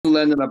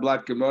Land in a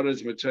black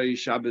Gemara's Matzai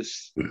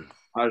Shabbos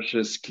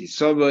Parshas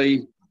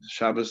Kisavai,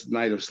 Shabbos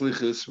night of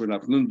Slichus. We're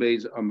not Nun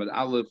Beis Amud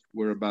Aleph.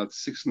 We're about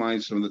 6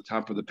 lines from the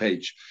top of the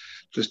page.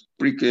 Just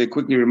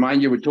quickly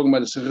remind you, we're talking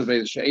about the Sukah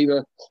Daf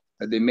She'eva.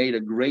 They made a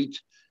great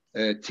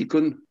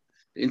tikkun,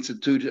 an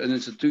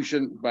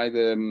institution by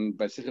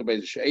Sukah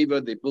Daf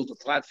She'eva. They built a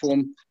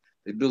platform.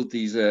 They built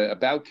a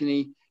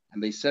balcony,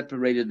 and they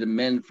separated the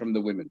men from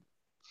the women.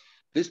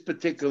 This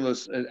particular,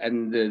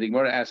 and the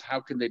Gemara asks, how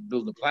can they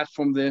build a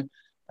platform there?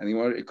 And the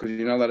Gemara, because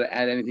you're not allowed to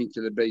add anything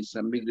to the base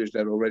Hamikdash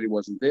that already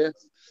wasn't there.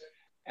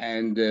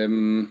 And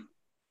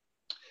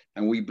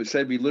we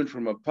said we learned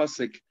from a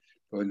pasuk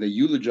when they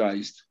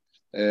eulogized,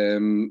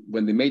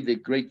 when they made the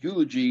great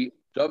eulogy.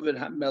 David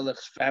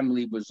HaMelech's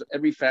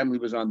every family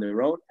was on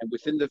their own, and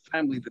within the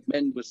family, the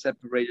men were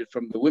separated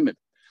from the women.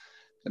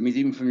 That means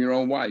even from your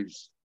own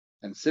wives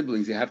and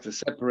siblings, you have to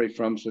separate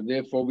from. So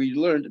therefore, we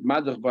learned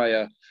madach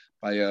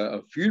by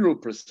a funeral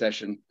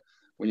procession,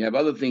 when you have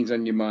other things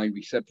on your mind,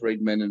 we separate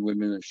men and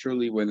women. And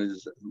surely when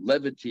there's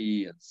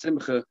levity and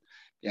simcha,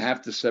 you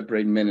have to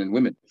separate men and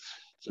women.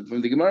 So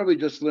from the Gemara we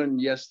just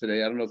learned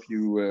yesterday, I don't know if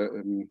you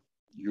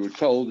were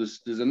told,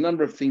 there's a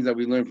number of things that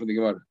we learned from the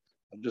Gemara.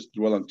 I'll just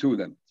dwell on 2 of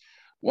them.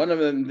 One of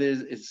them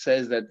is, it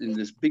says that in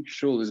this big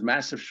shul, this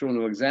massive shul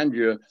in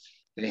Alexandria,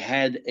 they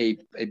had a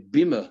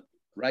bima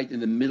right in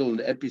the middle, in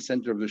the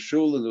epicenter of the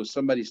shul, and there was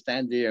somebody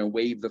stand there and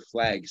wave the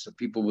flag so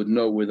people would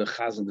know where the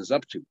chazan is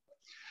up to.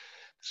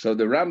 So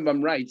the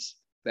Rambam writes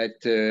that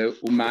the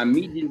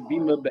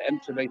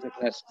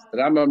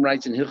Rambam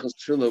writes in Hilchos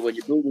Tefillah, when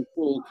you build a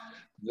shul,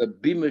 the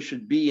bima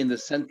should be in the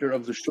center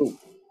of the shul,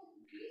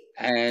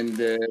 and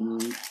in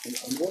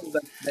order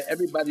that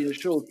everybody in the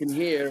shul can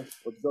hear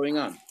what's going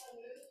on.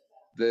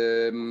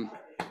 The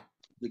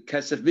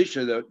Kesef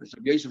Misha, the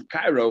Yosef of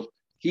Cairo,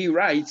 he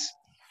writes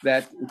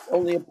that it's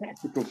only a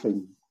practical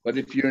thing. But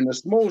if you're in a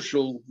small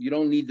shul, you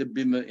don't need the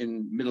bima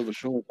in the middle of the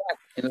shul. In fact,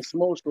 in a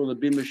small shul, the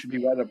bima should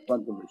be right up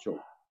front of the shul.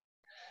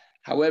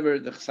 However,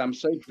 the Chassam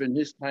Sofer, in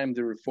his time,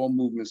 the Reform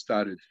movement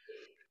started.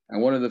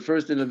 And one of the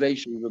first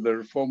innovations of the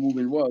Reform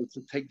movement was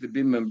to take the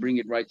bima and bring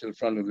it right to the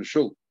front of the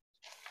shul.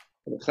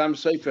 The Chassam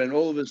Sofer and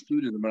all of his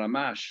students, the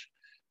Maramash,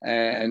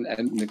 and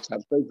the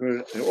Chassam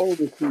Sofer, and all of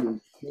the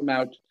students came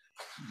out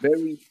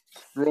very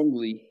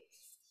strongly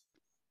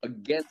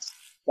against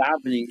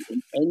davening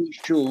in any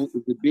shul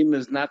if the bima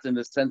is not in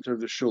the center of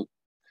the shul.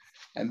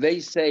 And they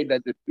say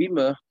that the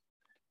bima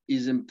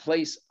is in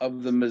place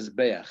of the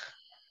mizbeach,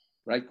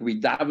 right? We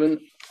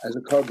daven as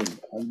a korban,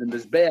 and the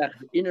mizbeach,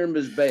 the inner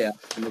mizbeach,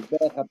 the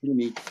mizbeach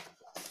hapnimi,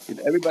 if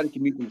everybody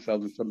can mute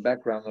themselves with some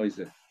background noise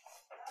there.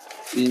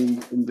 In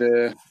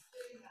the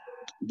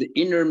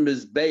inner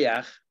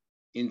mizbeach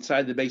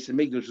inside the base of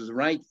Mikdash is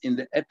right in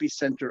the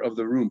epicenter of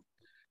the room,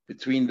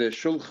 between the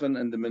shulchan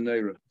and the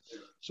menorah.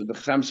 So the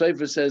Chassam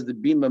Sofer says the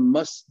bima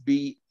must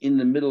be in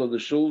the middle of the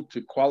shul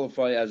to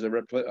qualify as a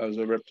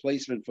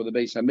replacement for the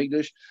Beis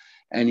Hamikdash,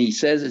 and he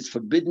says it's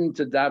forbidden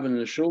to daven in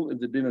the shul if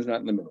the bima is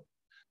not in the middle.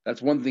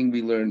 That's one thing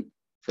we learn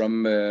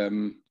from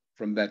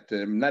that.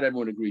 Not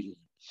everyone agrees with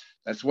it.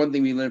 That's one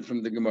thing we learned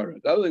from the Gemara.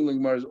 The other thing the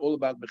Gemara is all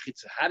about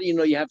mechitza. How do you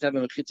know you have to have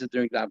a mechitza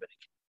during davening?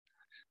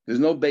 There's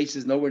no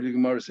basis, nowhere the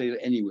Gemara say it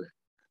anywhere,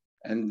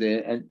 and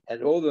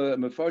all the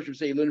Mefarshim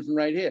say you learn it from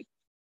right here.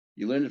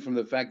 You learn it from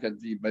the fact that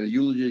by the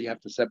eulogy you have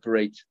to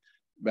separate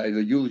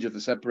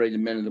the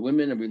men and the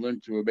women, and we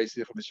learned to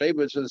basically from the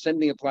Sheva. So the same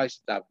thing applies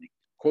to davening.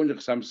 According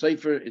to Chassam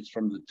Sofer, it's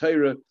from the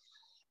Torah,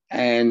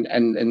 and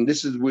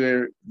this is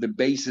where the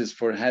basis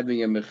for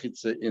having a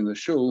mechitza in the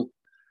shul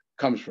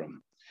comes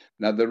from.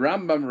 Now the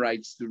Rambam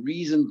writes the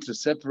reason to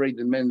separate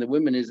the men and the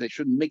women is they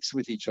shouldn't mix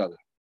with each other.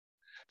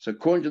 So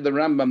according to the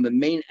Rambam, the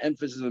main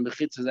emphasis of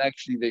mechitza is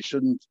actually they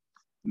shouldn't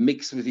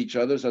mix with each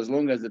other. So as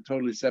long as they're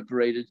totally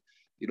separated,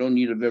 you don't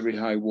need a very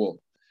high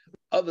wall.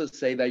 Others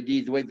say the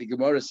idea, the way the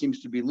Gemara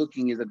seems to be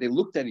looking, is that they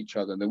looked at each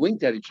other and they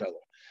winked at each other.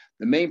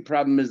 The main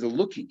problem is the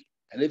looking.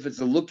 And if it's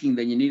the looking,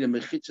 then you need a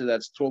mechitza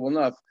that's tall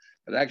enough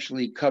that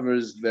actually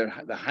covers the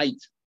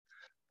height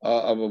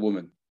of a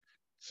woman.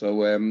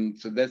 So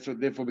that's what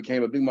therefore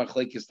became a big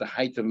machlekes, the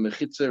height of a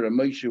mechitza.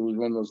 Ramoshe was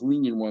one of those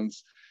lenient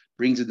ones,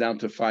 brings it down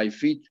to 5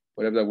 feet,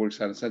 whatever that works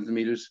out in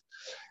centimeters.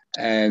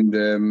 And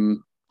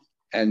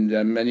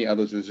many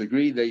others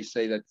disagree. They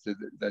say that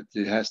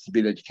it has to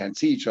be that you can't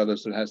see each other,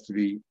 so it has to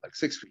be like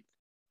 6 feet.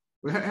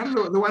 Well, how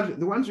do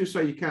the ones who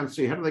say you can't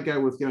see? How do they go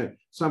with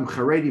some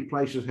Haredi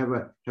places have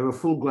a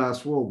full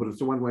glass wall, but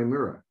it's a one-way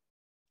mirror?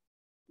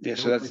 Yeah,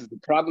 so that's the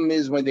problem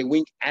is when they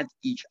wink at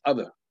each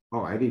other.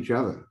 Oh, at each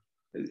other.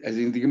 As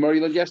in the Gemara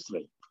you learned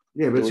yesterday.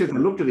 Yeah, but it says they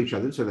looked at each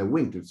other, so they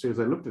winked. It says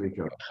they looked at each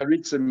other.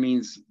 Charitza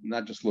means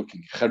not just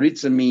looking.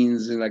 Charitza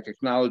means like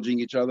acknowledging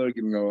each other,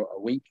 giving a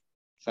wink.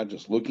 It's not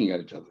just looking at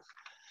each other.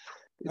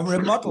 A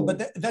rebuttal,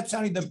 but that's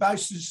only the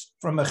basis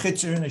from a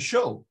chitzer in a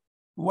shul.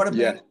 What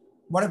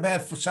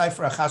about for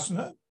Sefer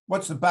Chasna?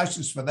 What's the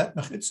basis for that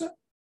mechitza?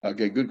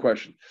 Okay, good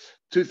question.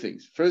 2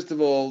 things. First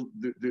of all,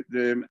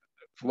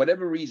 for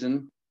whatever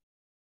reason,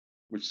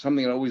 which is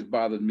something that always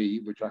bothered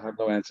me, which I have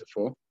no answer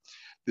for,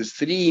 There's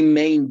three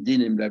main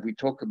dinim that we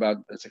talk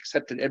about that's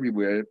accepted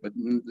everywhere, but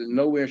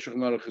nowhere Shulchan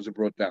Aruch is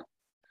brought down.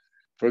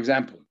 For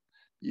example,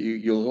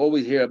 you'll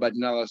always hear about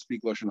you're not allowed to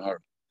speak Lashon Hara.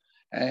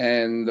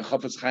 And the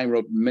Chafetz Chaim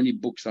wrote many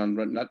books on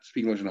not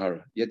speaking Lashon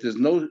Hara. Yet there's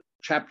no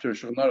chapter in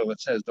Shulchan Aruch that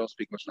says don't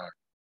speak Lashon Hara.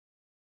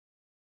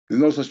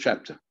 There's no such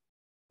chapter.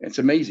 It's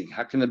amazing.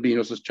 How can there be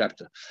no such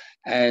chapter?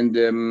 And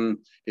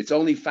it's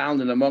only found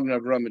in the Magen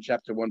Avraham in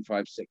chapter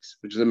 156,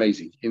 which is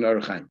amazing in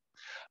Orach Chaim.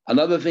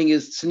 Another thing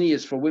is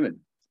tznius for women.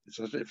 It's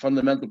a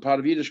fundamental part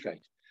of Yiddishkeit.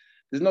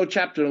 There's no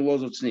chapter in the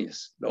laws of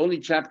tznius. The only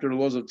chapter in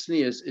the laws of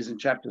tznius is in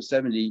chapter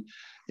 70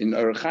 in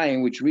Orach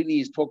Chaim, which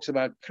really talks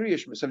about Kriya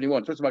Shema,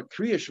 71, talks about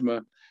Kriya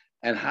Shema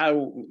and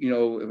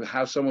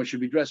how someone should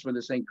be dressed when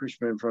they're saying Kriya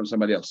Shema in front of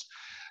somebody else.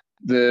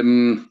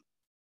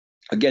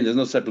 Again, there's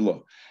no separate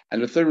law.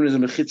 And the third one is a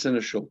mechitza and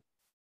a shul.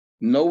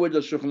 Nowhere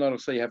does Shulchan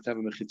Aruch say you have to have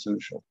a mechitza and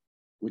a shul,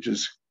 which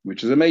is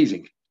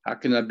amazing. How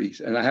can that be?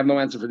 And I have no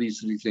answer for these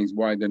three things,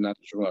 why they're not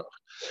Shulchan Aruch.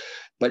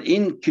 But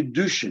in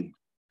Kedushin,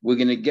 we're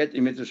going to get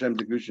in Mitzvah Shem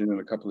Kedushin in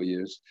a couple of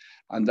years.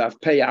 And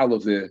Daf Pei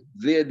Aleph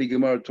there the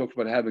Gemara talks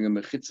about having a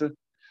mechitza,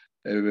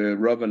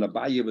 Rav and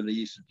Abaye, what they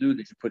used to do,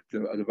 they could put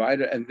a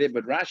divider.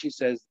 But Rashi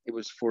says it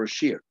was for a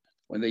shir,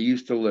 when they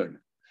used to learn.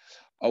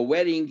 A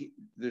wedding,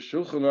 the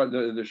Shulchan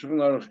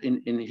Aruch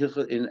in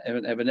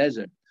Even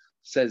Ezer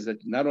says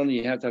that not only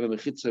you have to have a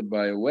mechitza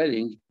by a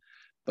wedding,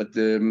 but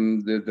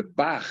the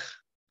Bach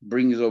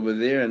brings over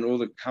there, and all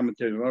the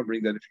commentators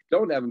bring that if you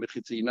don't have a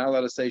mechitza, you're not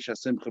allowed to say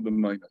Shasimcha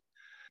b'mayna,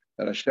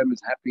 that Hashem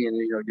is happy and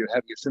you're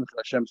having a simcha in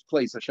Hashem's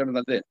place. Hashem is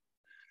not there.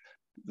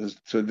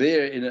 So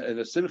there in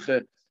a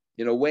simcha,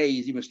 in a way,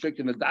 is even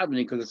stricter than the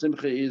davening, because the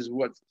simcha is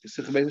what the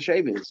simcha beis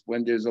hashem is.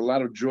 When there's a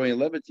lot of joy and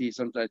levity,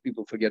 sometimes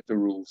people forget the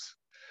rules.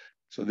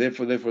 So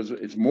therefore,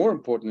 it's more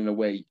important in a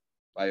way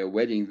by a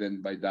wedding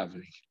than by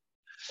davening.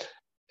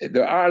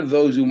 There are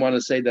those who want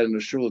to say that in the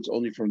shul it's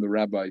only from the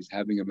rabbis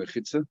having a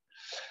mechitza,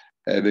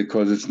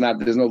 because it's not.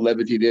 There's no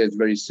levity there. It's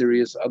very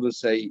serious. Others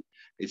say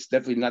it's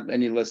definitely not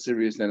any less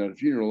serious than a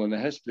funeral and a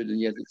hesped, and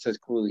yet it says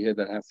clearly here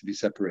that have to be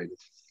separated.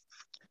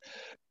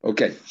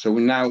 Okay, so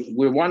we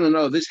want to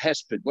know this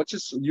hesped. What's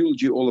this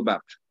eulogy all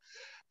about?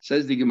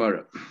 Says the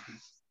Gemara.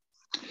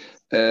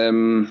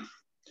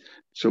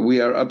 So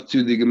we are up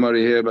to the Gemara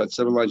here, about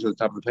 7 lines at the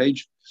top of the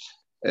page.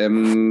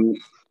 Who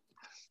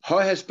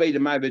are they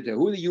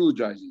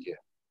eulogizing here?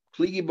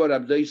 There's an argument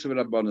of Abdeis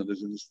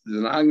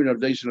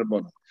and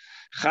Rabbana.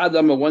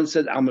 Chadama once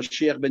said, Al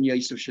Mashiach ben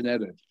Yosef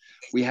Sheneder.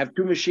 We have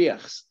two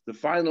Mashiachs. The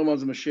final one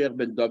is Mashiach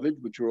ben David,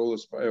 which we're all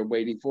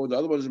waiting for. The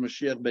other one is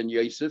Mashiach ben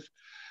Yosef.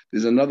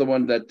 There's another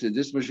one that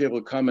this Mashiach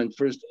will come and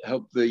first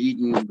help the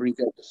Eden bring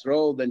out the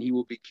throne, then he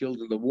will be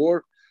killed in the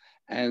war.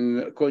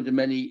 And according to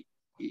many,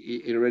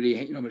 it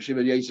already, Mashiach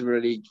ben Yosef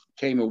already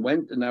came and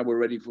went, and now we're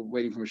waiting for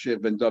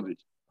Mashiach ben David.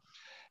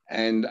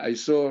 And I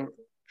saw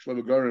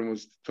Shlomo Goren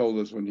told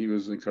us when he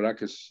was in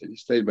Caracas, he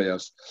stayed by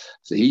us.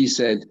 So he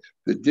said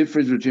the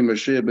difference between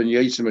Mashiach ben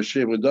Yosef and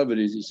Mashiach ben David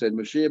is, he said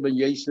Mashiach ben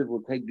Yosef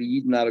will take the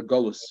Eden out of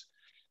Golus,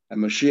 and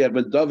Mashiach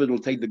ben David will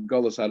take the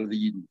Golus out of the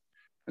Eden,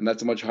 and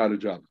that's a much harder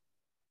job.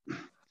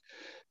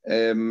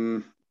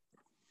 The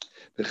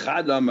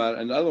Chadamar,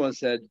 another one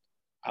said,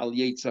 Al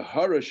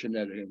Yetzirah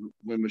Sheneder.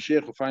 When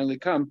Mashiach will finally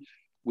come,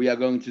 we are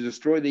going to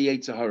destroy the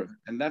Yetzirah,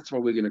 and that's why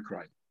we're going to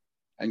cry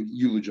and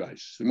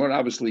eulogize. The more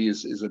obviously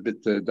is a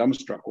bit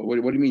dumbstruck. What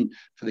do you mean?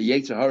 For the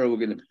Yetzirah,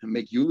 we're going to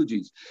make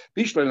eulogies.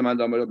 We're talking about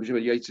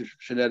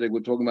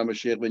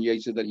Mashiach ben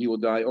Yosef, that he will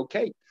die.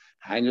 Okay.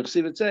 It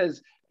says, it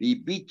says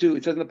in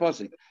the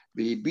pasuk,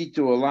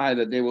 a lie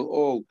that they will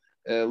all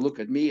look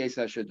at me,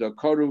 they'll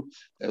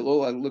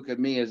all look at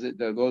me as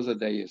those that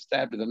they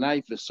stabbed with a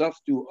knife,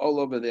 all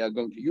over, they are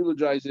going to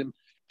eulogize him.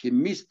 They're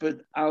going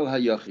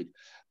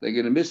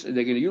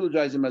to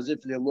eulogize him as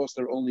if they lost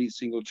their only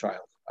single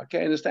child.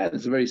 Okay, I understand.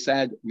 It's very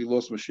sad. We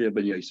lost Mashiach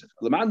ben Yosef.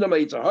 We're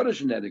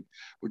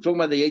talking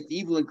about the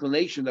evil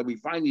inclination that we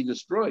finally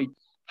destroyed.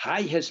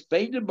 Well, you're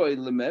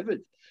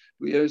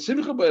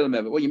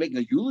making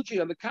a eulogy?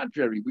 On the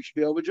contrary, we should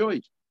be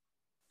overjoyed.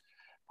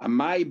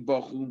 Why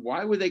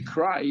would they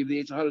cry if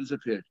the Yetzirah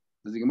disappeared?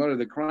 Because the Gemara,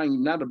 they're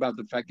crying not about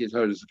the fact the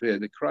Yetzirah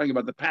disappeared. They're crying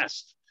about the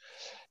past.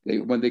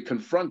 When they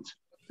confront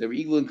their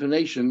evil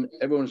inclination,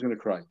 everyone's going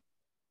to cry.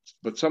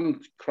 But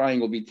some crying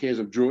will be tears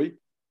of joy,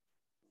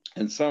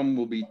 and some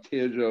will be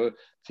tears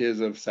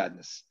of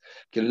sadness.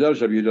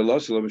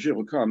 Mashiach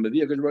will come. The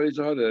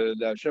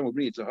Hashem will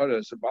bring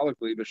Yetzirah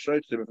symbolically,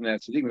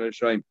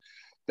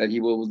 that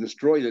he will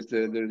destroy the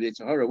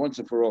Yetzirah once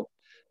and for all.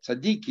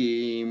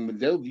 Tzaddikim,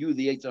 they'll view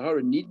the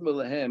Yetzirah nidma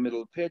lahem.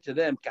 It'll appear to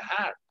them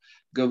kahar,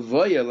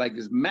 gavoya, like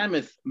this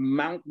mammoth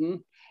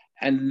mountain,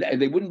 and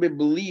they wouldn't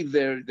believe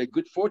their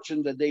good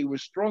fortune that they were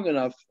strong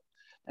enough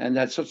and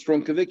had such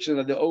strong conviction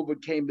that they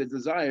overcame the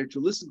desire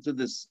to listen to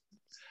this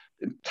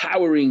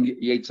towering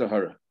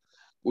Yetzirah.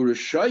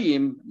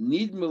 Urashayim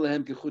nidma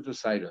lahem kechut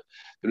asayra.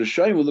 The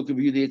Rashayim will look at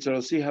the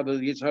Yetzirah, see how the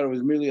Yetzirah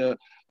was merely a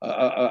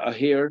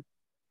hair,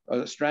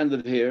 a strand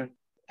of hair,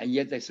 and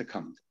yet they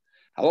succumbed.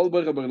 Halal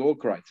Baruch Hu, all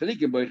cry.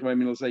 Tzadikim Baruch Hu, I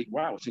mean, it'll say,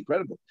 wow, it's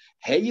incredible.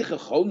 How in the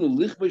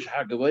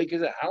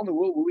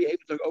world were we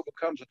able to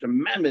overcome such a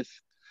mammoth,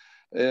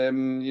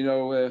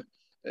 Yetzer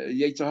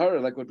Hara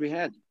like what we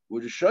had?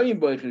 Would Shayim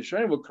Baruch and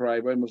Shayim will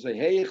cry, but we'll say,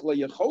 how in the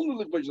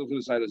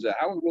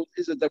world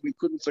is it that we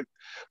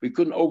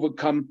couldn't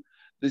overcome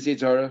this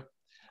Yetzer Hara?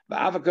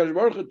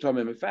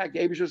 In fact,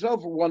 Abish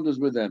herself wonders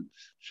with them.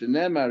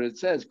 Shenemar, it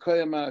says,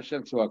 Koyama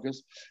Hashem Tzvakas,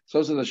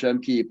 so says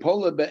Hashem, Ki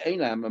Yipola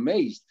Be'ena, I'm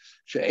amazed.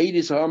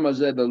 She'edis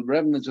Ha'amazeh, the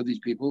remnants of these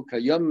people,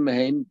 Kayam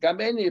Mehem,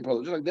 Gameni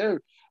Yipola, just like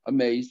they're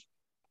amazed,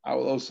 I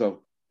will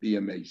also be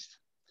amazed.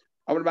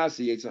 When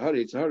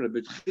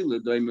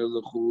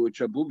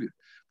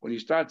he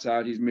starts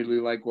out, he's merely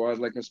like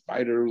a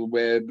spider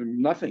web,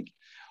 nothing.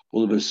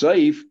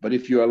 But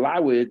if you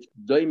allow it,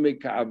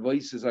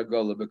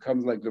 it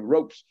becomes like the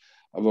ropes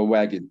of a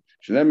wagon.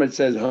 It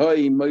says,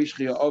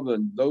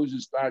 those who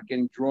start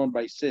getting drawn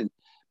by sin,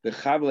 they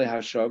start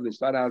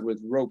out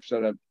with ropes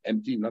that are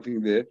empty,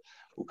 nothing there.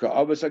 But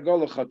over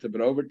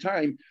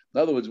time, in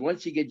other words,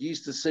 once you get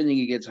used to sinning,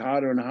 it gets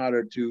harder and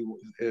harder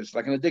it's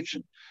like an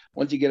addiction.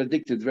 Once you get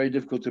addicted, it's very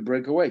difficult to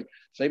break away.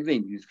 Same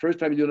thing. The first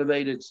time you do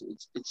innovate, it's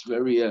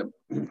very,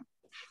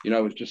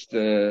 it's just,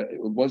 it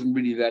wasn't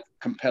really that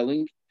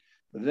compelling.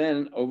 But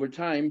then over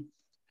time,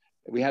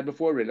 we had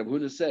before, Rav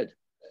Huda said,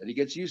 and he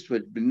gets used to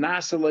it, and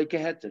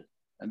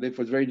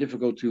therefore it's very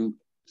difficult to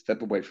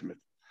step away from it.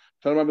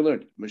 Tell them we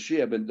learned.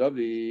 Mashiach ben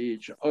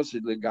David,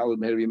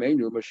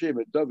 Mashiach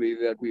ben David,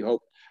 that we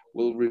hope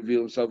will reveal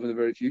himself in the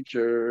very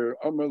future.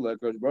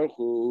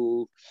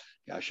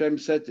 Hashem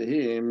said to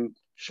him,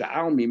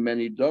 Sha'al me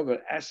many David,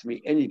 ask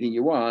me anything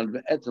you want.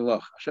 Hashem said to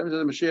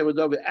Mashiach ben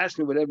David, ask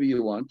me whatever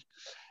you want,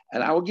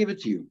 and I will give it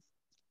to you.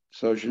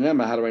 So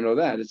Shnema, how do I know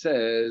that? It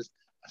says,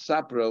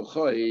 I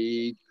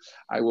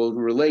will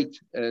relate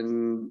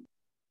to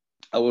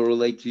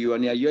you. I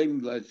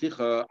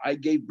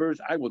gave birth,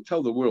 I will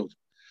tell the world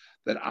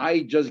that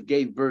I just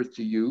gave birth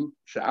to you.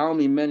 Ask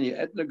me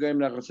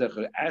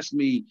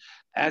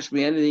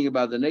anything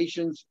about the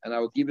nations, and I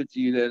will give it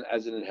to you then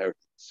as an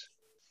inheritance.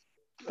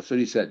 That's what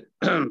he said.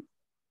 When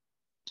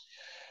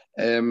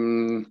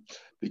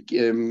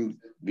Mashiach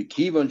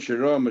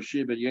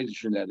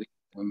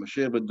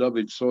ben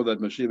David saw that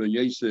Mashiach ben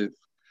Yosef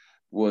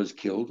was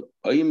killed,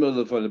 you want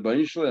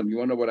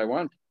to know what I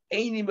want?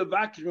 Give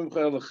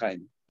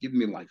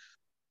me life.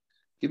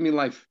 Give me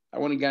life. I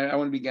want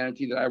to be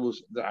guaranteed that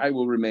I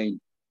will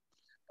remain.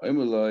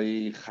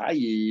 He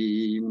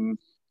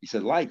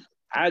said, life.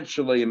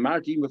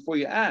 Even before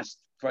you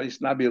asked,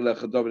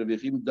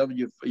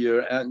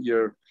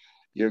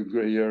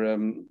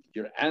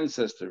 your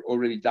ancestor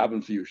already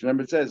davened for you.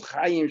 Remember, it says,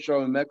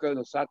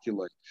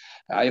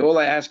 all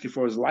I ask you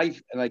for is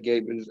life, and I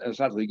gave it, and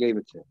Satya gave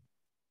it to him.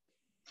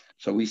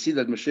 So we see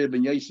that Mashiach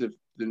ben Yosef,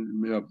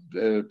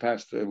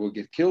 pastor, will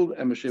get killed,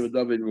 and Mashiach ben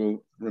David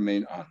will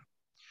remain on.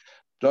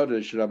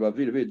 7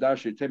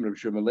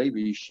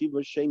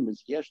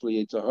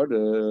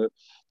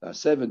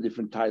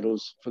 different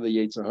titles for the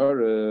Yetzer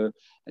Hara,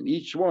 and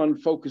each one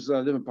focuses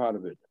on a different part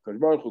of it.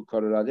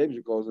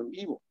 Calls them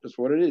evil. That's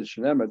what it is.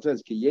 It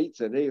says,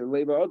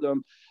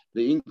 the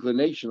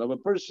inclination of a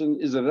person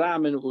is a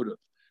ram and ura,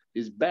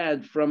 is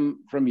bad from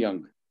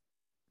young.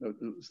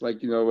 It's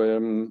like,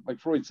 like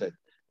Freud said,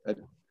 that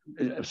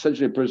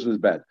essentially a person is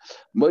bad.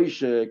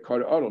 Moshe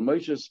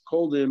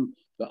called him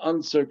the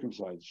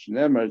uncircumcised.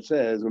 It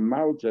says, that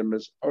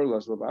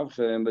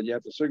you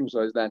have to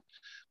circumcise that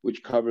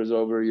which covers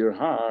over your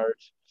heart,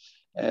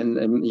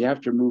 and you have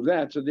to remove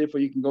that, so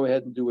therefore you can go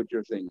ahead and do what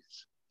your thing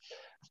is.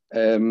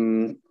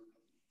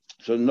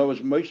 So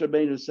Moshe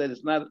Rabbeinu said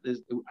it's not.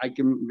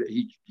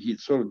 He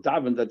sort of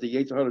davened that the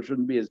Yetzer Hara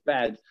shouldn't be as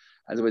bad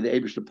as the way the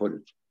Eibishter put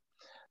it.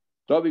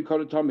 David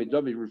called it Tommy.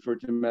 David referred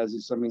to him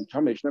as something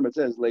Tommy. It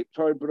says, like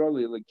Tor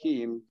Broli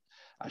Lakim,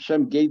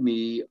 Hashem gave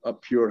me a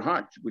pure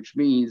heart, which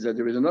means that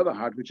there is another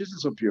heart which isn't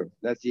so pure.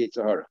 That's the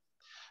Yetzer Hara.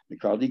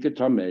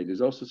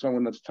 There's also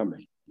someone that's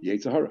Tomei, the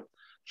Yetzer Hara.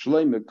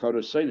 Shlomo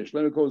calls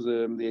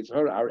the Yetzer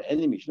Hara our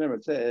enemy.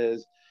 It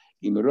says,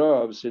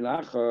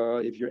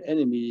 if your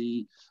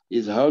enemy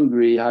is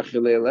hungry,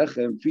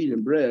 feed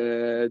him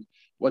bread.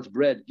 What's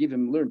bread? Give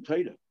him, learn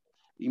Torah.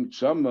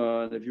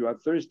 If you are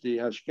thirsty,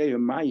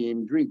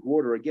 drink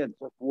water again.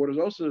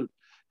 Water also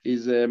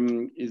is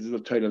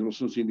the Torah. We'll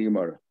soon see in the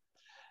Gemara.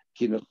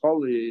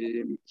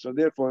 So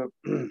therefore,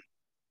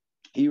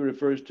 he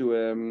refers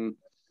to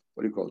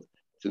what do you call it?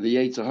 To the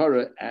Yetzer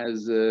Hara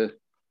as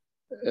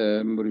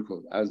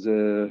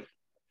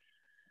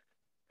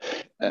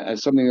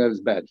as something that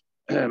is bad.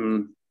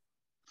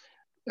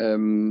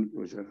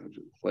 What's that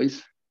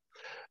place?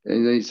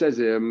 And then he says,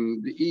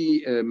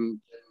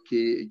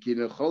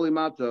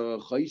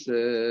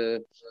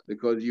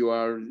 because you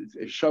are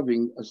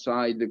shoving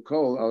aside the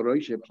coal,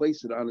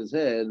 place it on his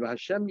head.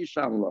 Hashem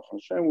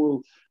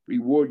will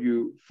reward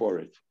you for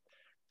it.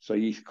 So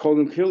he's called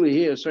him clearly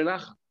here.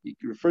 He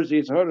refers to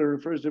Yetzer Hara,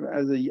 refers to him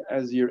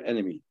as your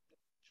enemy.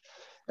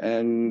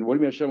 And what do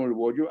you mean Hashem will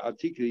reward you?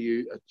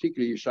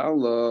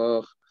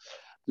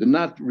 Do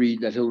not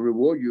read that he'll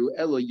reward you.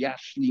 Elo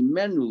yashli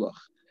menulach.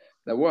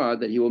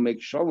 That he will make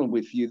shalom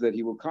with you, that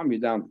he will calm you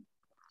down.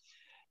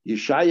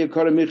 Yeshaya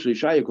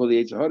Yeshaya called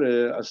the Yetzer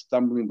Hara a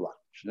stumbling block.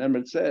 Remember,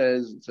 it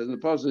says in the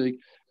pasuk,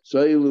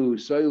 Soilu,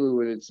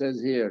 Soilu, and it says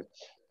here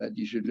that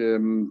you should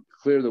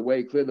clear the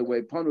way.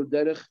 Panu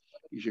derech,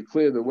 you should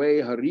clear the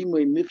way.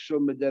 Harimui michshol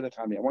mederech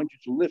ami. I want you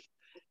to lift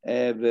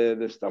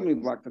the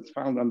stumbling block that's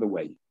found on the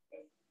way.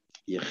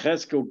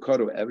 Yecheskel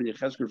koru, Evan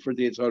Yecheskel referred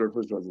to Yetzer Hara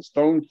first as a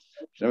stone.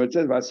 Remember, it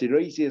says,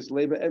 Vasiroisias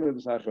leva emev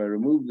b'sachar.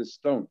 Remove the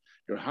stone,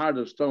 your heart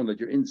of stone, that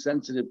you're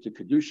insensitive to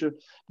kedusha.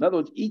 In other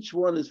words, each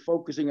one is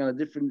focusing on a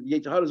different.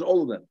 Yetzer Hara is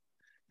all of them.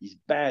 He's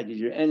bad. He's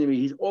your enemy.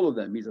 He's all of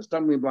them. He's a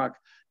stumbling block.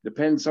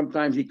 Depends.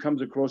 Sometimes he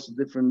comes across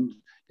different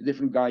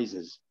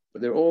guises,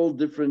 but they're all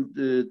different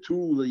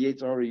tools that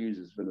Yetzer Hara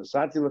uses. And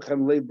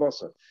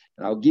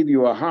I'll give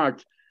you a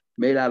heart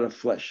made out of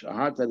flesh, a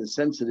heart that is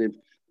sensitive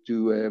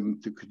to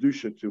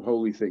kedusha, to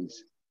holy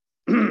things.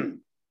 That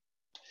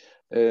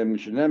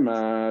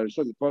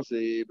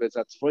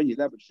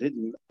which is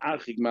hidden.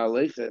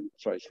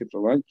 Sorry, I skipped a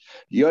line.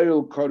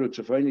 Yoel called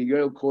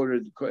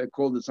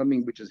it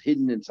something which is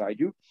hidden inside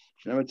you.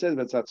 It says,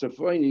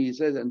 he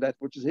says, and that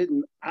which is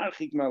hidden, our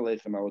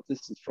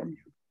distance from you.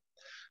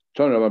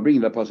 I'm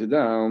bringing that passage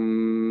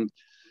down.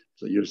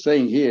 So you're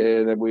saying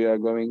here that we are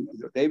going,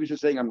 David is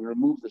saying, I'm going to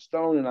remove the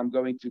stone and I'm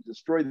going to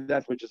destroy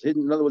that which is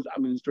hidden. In other words,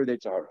 I'm going to destroy the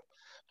Yetzer Hara.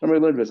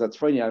 Somebody learned this. That's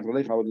funny. I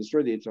will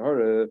destroy the Yetzer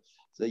Hara.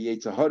 The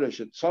Yetzer Hara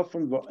should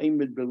soften.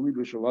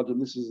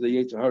 This is the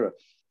Yetzer Hara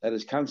that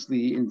is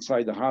constantly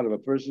inside the heart of a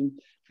person.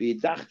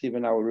 And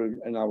I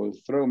will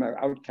throw him,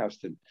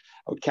 outcast him.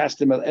 I will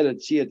cast him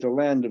to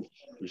land of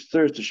his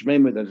thirst, to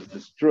Shemema, that is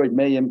destroyed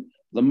Mayim.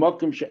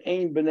 L'makom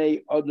she'ein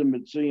b'nei adam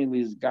mitzuyin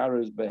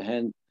lizgaras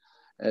behen.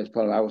 As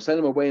part of, I will send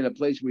him away in a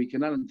place where he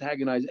cannot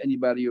antagonize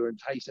anybody or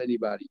entice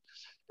anybody.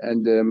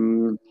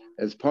 And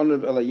as part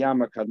of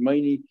Elayama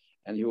Kadmaini,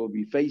 and he will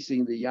be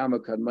facing the Yama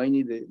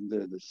Kadmaini,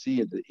 the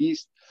sea at the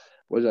east.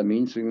 What does that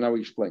mean? So now we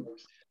explain.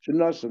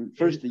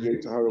 First, the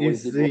Yetzer Hara.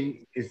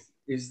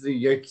 Is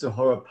the Yetzer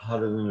Hara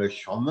part of the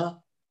neshama?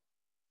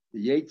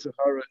 The Yetzer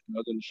Hara,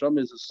 the neshama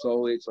is a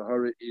soul. Yetzer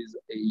Hara is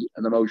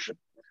an emotion.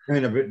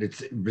 No, but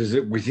is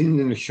it within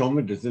the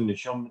neshama? Does the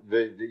neshama,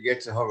 the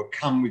Yetzer Hara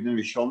come within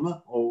the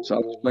neshama? So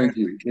I'll explain to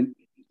you.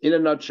 In a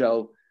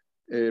nutshell,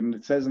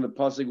 it says in the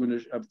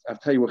pasuk, I'll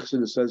tell you what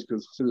Chassidus says,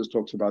 because Chassidus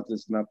talks about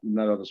this, not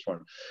others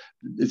far.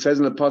 It says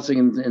in the pasuk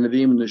in the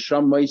Vim,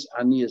 Neshamais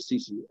Ani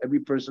Asisi. Every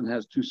person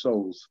has two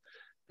souls.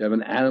 You have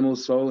an animal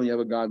soul and you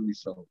have a godly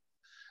soul.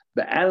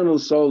 The animal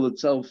soul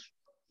itself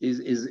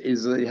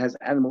it has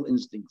animal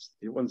instincts.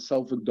 It wants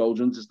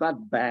self-indulgence. It's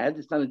not bad.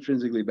 It's not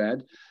intrinsically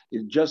bad.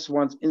 It just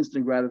wants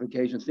instant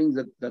gratification, things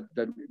that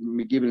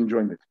give it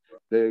enjoyment.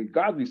 The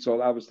godly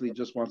soul obviously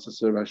just wants to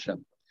serve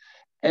Hashem.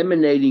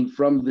 Emanating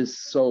from this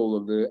soul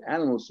of the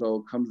animal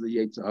soul comes the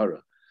Yetzer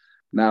Hara.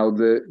 Now,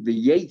 the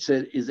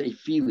Yetzer is a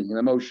feeling, an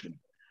emotion.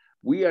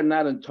 We are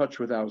not in touch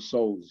with our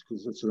souls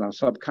because it's in our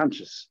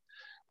subconscious.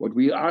 What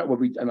we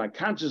on our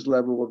conscious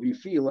level, what we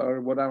feel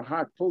are what our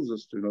heart pulls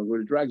us to,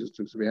 what it drags us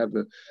to. So we have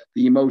the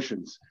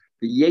emotions.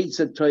 The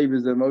Yetzer Tov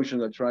is the emotion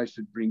that tries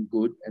to bring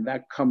good, and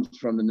that comes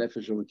from the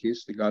Nefesh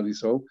Elokis, the godly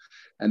soul.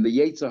 And the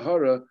Yetzer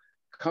Hara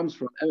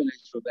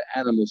emanates from the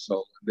animal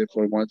soul, and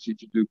therefore it wants you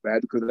to do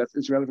bad because that's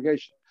its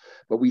gratification.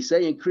 But we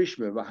say in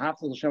Krishma,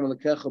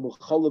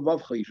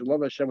 you should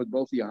love Hashem with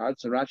both your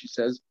hearts. And Rashi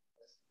says,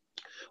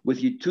 with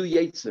your two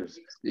Yetzers,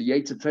 the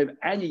Yetzer Tov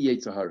and your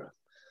Yetzer Hara.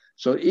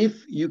 So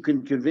if you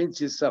can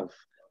convince yourself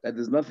that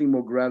there's nothing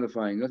more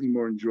gratifying, nothing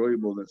more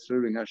enjoyable than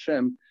serving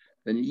Hashem,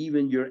 then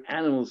even your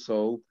animal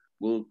soul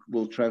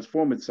will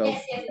transform itself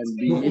and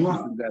be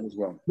interested in that as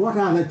well. What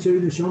are the two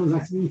neshamas?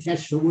 I didn't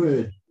catch the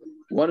word.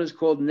 One is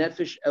called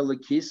Nefesh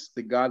Elokis,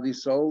 the godly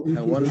soul,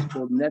 and one is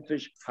called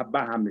Nefesh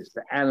Habahamis,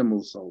 the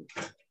animal soul.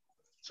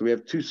 So we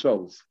have two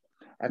souls.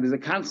 And there's a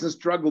constant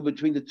struggle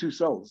between the two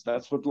souls.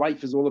 That's what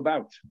life is all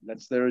about.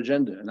 That's their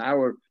agenda.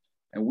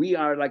 And we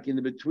are like in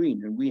the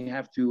between, and we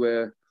have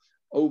to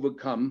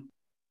overcome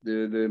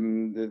the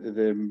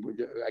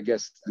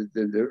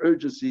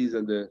urgencies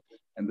and the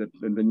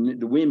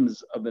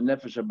whims of the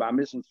Nefesh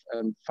Habahamis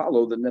and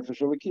follow the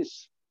Nefesh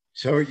Elokis.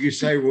 So you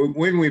say, well,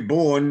 when we're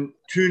born,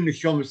 two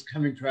neshamas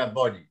come into our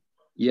body.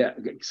 Yeah,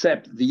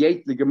 except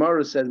the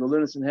Gemara says, we'll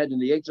learn this in head,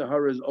 and the Yetzer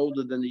Hara is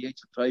older than the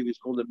Yetzer Tov. It's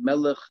called a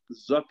Melech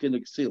Zaken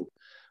Exil,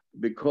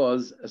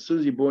 because as soon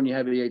as you're born, you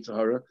have a Yetzer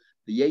Hara.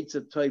 The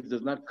Yetzer Tov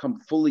does not come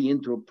fully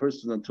into a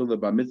person until the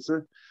Bar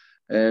Mitzvah,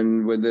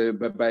 and when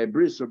by a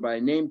bris or by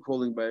a name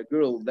calling by a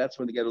girl, that's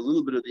when they get a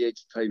little bit of the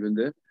Yetzer Tov in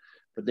there,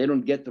 but they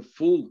don't get the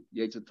full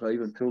Yetzer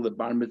Tov until the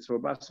Bar Mitzvah or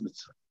Bas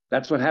Mitzvah.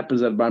 That's what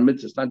happens at Bar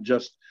Mitzvah. It's not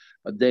just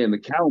a day in the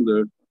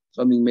calendar.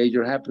 Something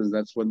major happens.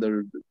 That's when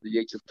the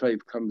Yetzer Tov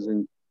comes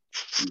in.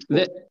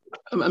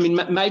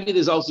 Maybe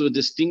there's also a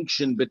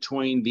distinction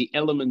between the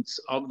elements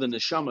of the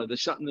neshama. The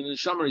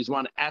neshama is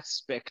one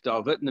aspect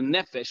of it, and the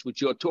nefesh,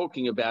 which you're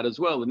talking about as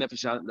well, the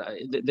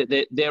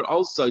nefesh, they're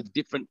also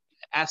different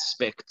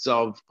aspects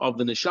of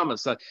the neshama.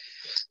 So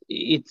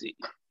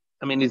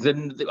I mean,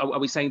 are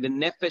we saying the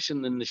nefesh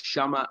and the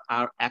neshama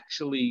are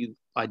actually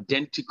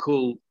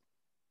identical?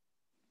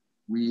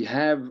 We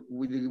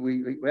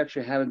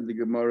actually have it in the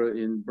Gemara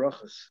in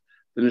Brachas.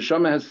 The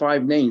neshama has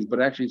 5 names,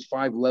 but actually it's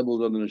 5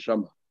 levels of the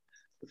neshama.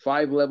 The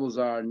 5 levels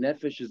are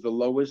nefesh is the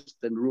lowest,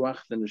 then ruach,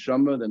 then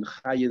neshama, then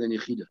chaya, then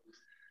yechida.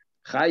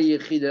 Chaya,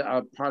 yechida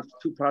are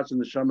 2 parts of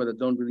the neshama that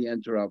don't really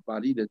enter our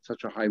body. They're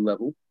such a high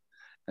level.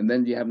 And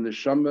then you have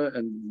neshama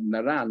and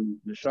naran,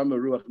 neshama,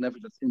 ruach,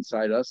 nefesh that's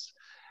inside us.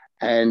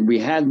 And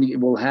we'll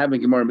have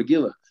in Gemara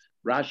Megillah.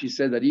 Rashi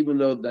said that even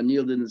though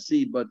Daniel didn't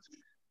see, but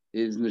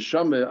his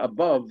neshama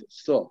above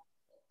saw.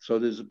 So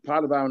there's a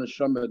part of our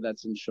neshama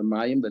that's in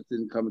Shemayim that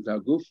didn't come into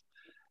our guf.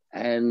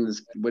 And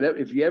whatever,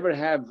 if you ever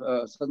have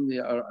suddenly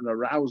an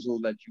arousal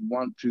that you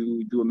want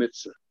to do a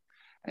mitzvah,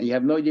 and you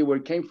have no idea where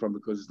it came from,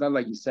 because it's not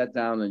like you sat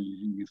down and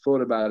you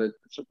thought about it.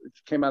 It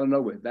came out of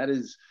nowhere. That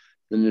is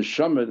the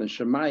neshama, the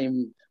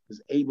Shemayim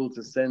was able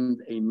to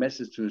send a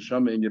message to the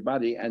neshama in your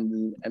body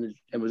and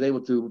was able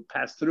to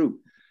pass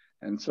through.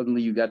 And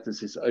suddenly you got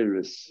this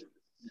iris.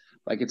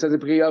 Like it says in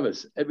Pri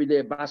Avos, every day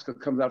a baskel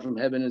comes out from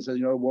heaven and says,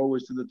 woe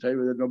is to the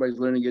Torah that nobody's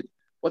learning it.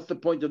 What's the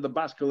point of the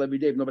baskel every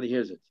day if nobody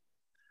hears it?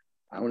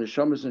 Our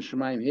neshamas and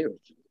Shemayim hear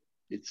it.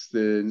 It's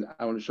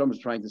our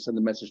neshamas trying to send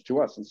a message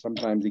to us, and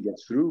sometimes it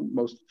gets through,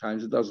 most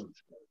times it doesn't.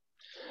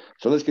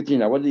 So let's continue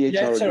now. What do the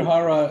Yetzer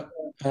Hara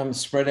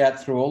spread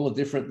out through all the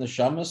different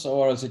neshamas,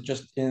 or is it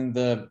just in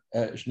the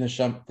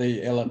nesham, the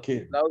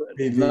elakid? No,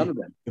 none of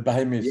them. The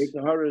behemoths. The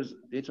Yetzer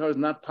Hara is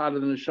not part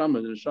of the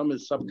neshama. The neshama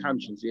is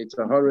subconscious. The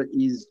Yetzer Hara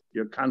is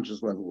your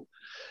conscious level.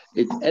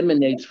 It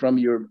emanates from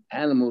your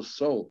animal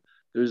soul.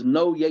 There is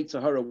no Yetzer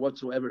Hara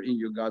whatsoever in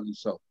your godly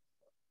soul.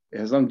 It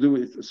has nothing to do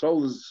with the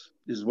soul is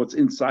what's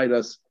inside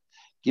us,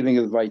 giving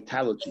us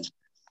vitality.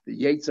 The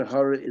Yetzer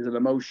Hara is an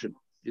emotion,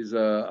 is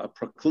a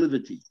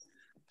proclivity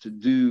to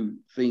do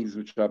things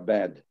which are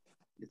bad.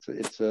 It's a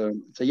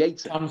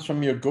Yetzer. Comes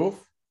from your guf?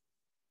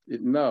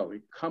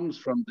 It comes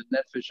from the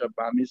nefesh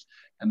abamis,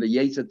 and the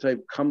Yetzer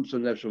type comes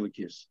from the nefesh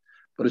lakis.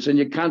 But it's in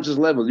your conscious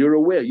level. You're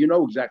aware. You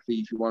know exactly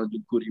if you want to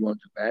do good, you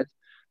want to do bad.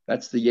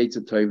 That's the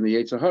Yetzer type and the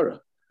Yetzer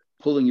Hara,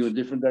 pulling you in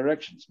different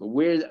directions. But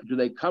where do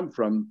they come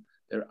from?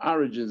 Their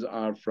origins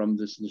are from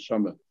this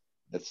neshama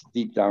that's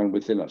deep down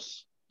within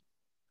us.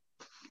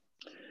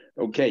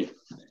 Okay,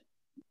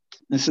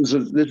 this is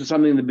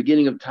something in the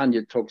beginning of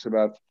Tanya talks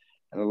about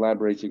and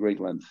elaborates at great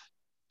length.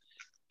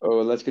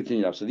 Oh, let's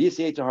continue now. So the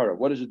Yetzer Hara,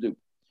 what does it do?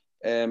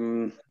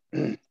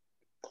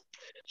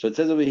 So it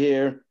says over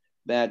here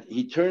that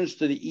he turns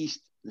to the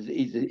east, the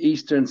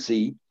eastern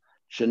sea.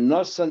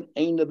 Shenosan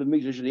Eina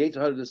b'Mikdash. The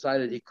Yetzer Hara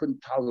decided he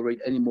couldn't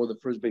tolerate any more the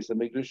first base of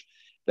Mikdash.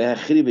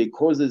 They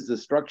causes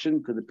destruction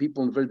because the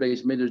people in the first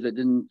base Mikdash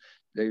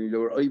they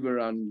were over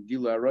on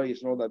Gila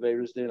Arayis and all that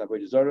various there, like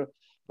Zara.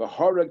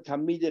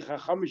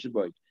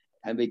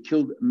 And they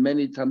killed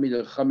many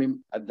Talmidei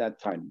Chachamim at that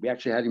time. We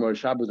actually had Gemara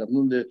Shabbos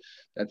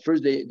that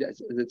first day.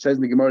 It says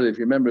in the Gemara, if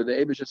you remember, the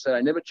Abisha said,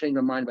 "I never changed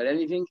my mind about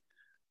anything,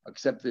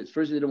 except that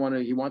first he didn't want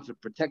to. He wanted to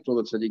protect all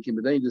the tzaddikim,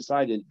 but then he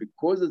decided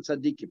because the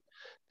tzaddikim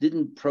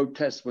didn't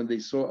protest when they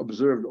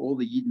observed all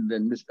the Yidden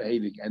then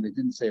misbehaving, and they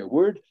didn't say a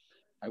word.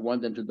 I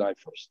want them to die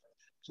first."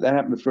 So that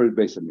happened the first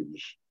base of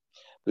Mikdash.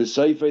 The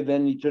Seifer,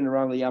 then he turned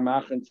around the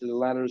Yamachan to the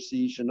latter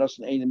sea,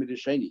 Shenosan Eina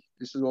Mikdash.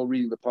 This is all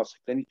reading the pasuk.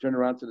 Then he turned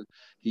around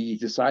he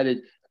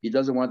decided he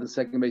doesn't want the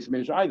second base of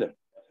Mikdash either.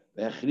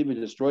 They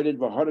destroyed it,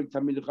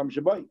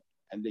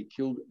 and they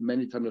killed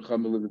many Talmidei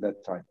Chachamim who lived at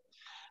that time.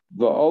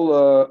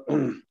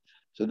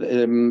 So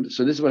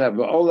this is what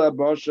happened.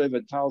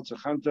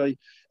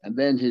 And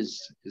then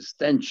his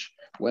stench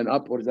went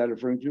up. What is that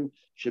referring to?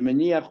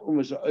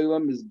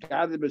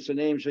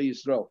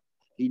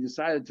 He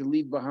decided to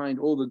leave behind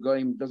all the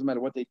goyim, doesn't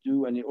matter what they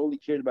do, and all he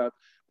cared about,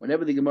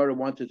 whenever the Gemara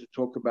wanted to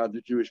talk about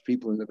the Jewish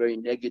people in a very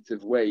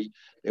negative way,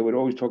 they would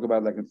always talk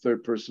about like a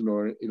third person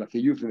or like a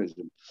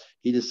euphemism.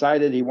 He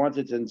decided he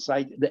wanted to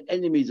incite the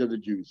enemies of the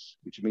Jews,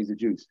 which means the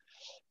Jews.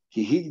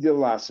 He higdil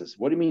lasses.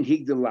 What do you mean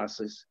higdil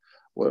lasses?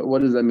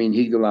 What does that mean?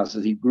 Higdil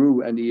lasses. He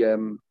grew and he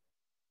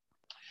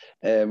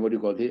what do you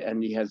call it?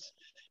 And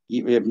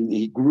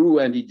he grew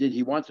and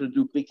he wanted to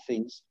do big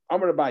things.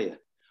 Amar Abaya.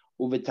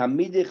 The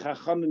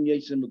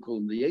Yetzer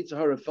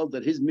Hara felt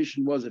that his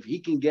mission was if he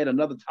can get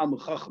another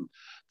Talmid Chacham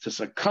to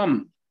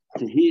succumb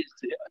to his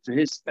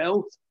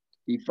spell,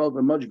 he felt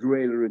a much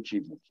greater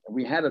achievement. And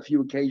we had a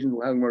few occasions.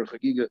 We'll have Gemara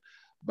Chagiga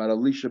about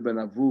Elisha ben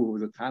Avu, who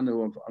was a Tana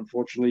who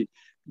unfortunately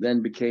then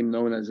became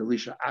known as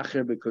Elisha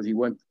Acher because he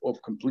went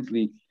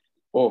completely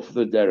off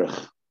the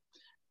derech.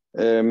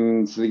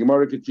 So the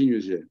Gemara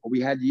continues here. We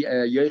had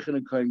Yechon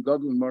and Kohen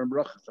Gadol and Marim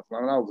Brachas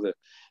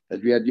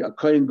that we had a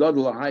Kohen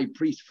Gadol, a high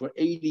priest. For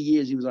 80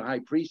 years he was a high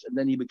priest, and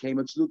then he became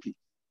a tzduki,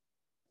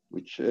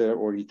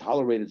 or he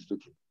tolerated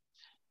tzduki,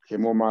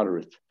 became more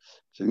moderate.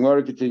 So the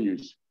Gemara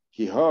continues.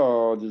 There's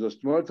a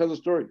Gemara tells a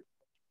story.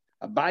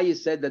 Abaye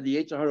said that the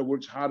Yetzer Hara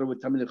works harder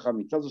with Talmidei Chachamim.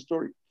 He tells a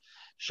story.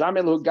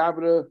 Shamel Hu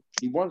Gavra,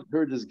 he once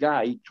heard this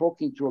guy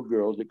talking to a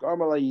girl. The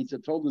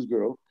Karmelayitza told this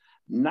girl,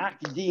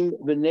 Nakdim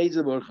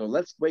v'nezeh b'orcha.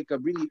 Let's wake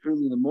up really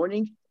early in the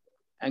morning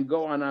and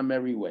go on our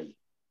merry way.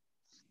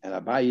 And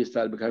Abaye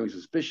started becoming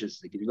suspicious.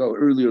 They could go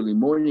early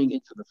morning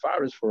into the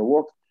forest for a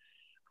walk.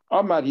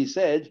 Ahmad, he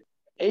said,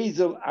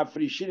 Ezel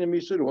Afrishina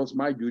Misur, what's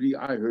my duty?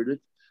 I heard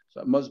it. So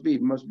it must be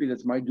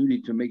that's my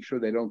duty to make sure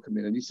they don't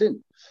commit any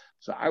sin.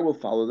 So I will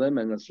follow them,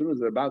 and as soon as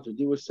they're about to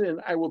do a sin,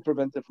 I will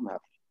prevent it from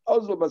happening.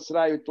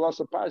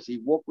 He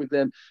walked with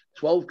them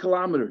 12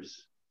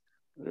 kilometers.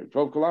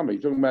 12 kilometers.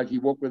 He's talking about he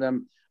walked with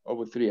them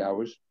over 3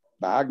 hours.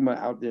 Ba'agma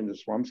out there in the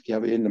swamps,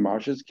 in the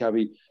marshes,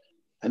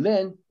 and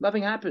then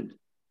nothing happened.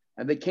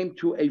 And they came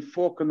to a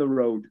fork in the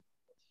road.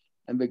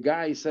 And the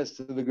guy says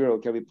to the girl,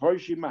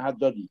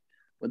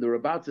 when they were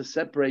about to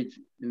separate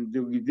in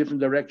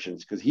different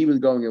directions, because he was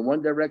going in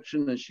one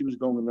direction and she was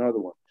going in another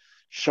one.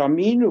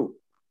 Shaminu,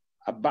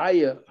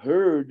 Abaya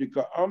heard the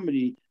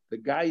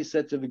guy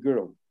said to the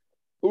girl,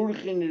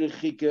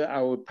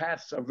 our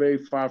paths are very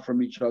far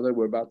from each other.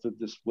 We're about to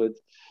split.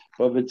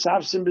 But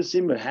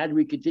had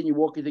we continue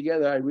walking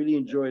together, I really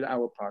enjoyed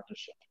our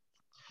partnership.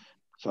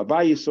 So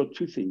Abaya saw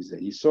two things there.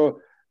 He saw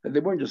that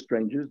they weren't just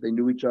strangers. They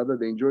knew each other.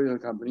 They enjoyed their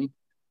company.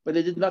 But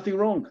they did nothing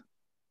wrong.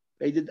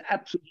 They did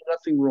absolutely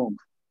nothing wrong.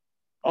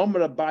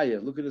 Omar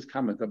Abaya, look at this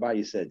comment.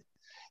 Abaya said,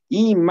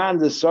 if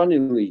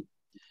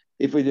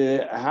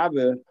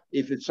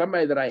it's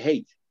somebody that I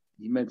hate,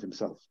 he meant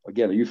himself.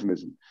 Again, a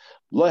euphemism.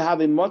 If I would have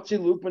been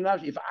walking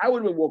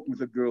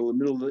with a girl in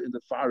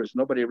the forest,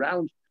 nobody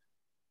around,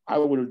 I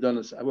would have done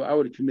this. I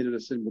would have committed a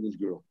sin with this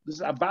girl. This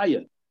is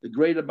Abaya, the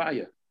great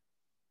Abaya.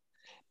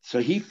 So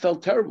he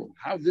felt terrible.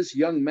 How this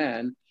young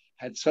man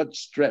had such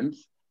strength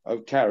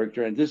of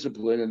character and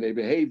discipline, and they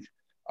behaved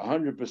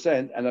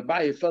 100%. And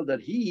Abaye felt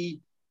that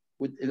he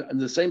would, in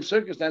the same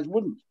circumstance,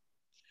 wouldn't.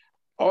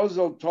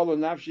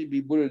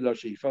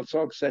 He felt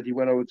so upset. He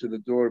went over to the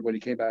door when he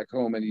came back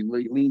home, and he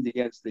leaned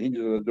against the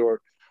hinges of the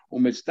door.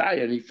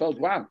 And he felt,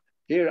 wow,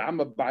 here I'm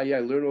Abaye. I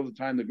learn all the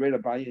time, the great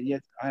Abaye, and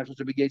yet I have such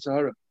a big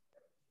Yitzhahara.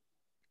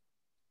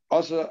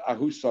 Also,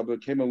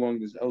 Ahusaba came along,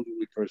 this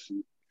elderly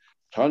person,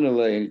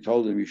 Tanale, and he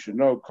told him, you should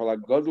know,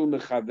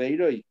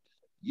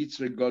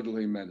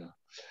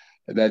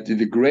 that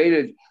the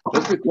greatest,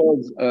 just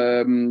because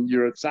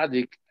you're a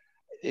tzaddik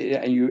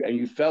and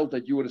you felt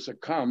that you would have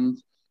succumbed,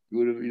 you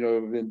would have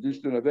been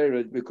induced to an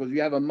avera, because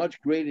you have a much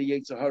greater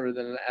Yitzhahara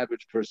than an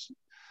average person.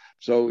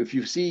 So if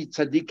you see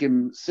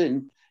tzaddikim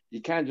sin,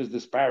 you can't just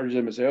disparage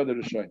them and say, oh, they're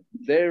the shame.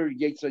 Their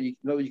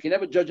Yitzhahara, you can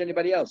never judge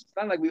anybody else. It's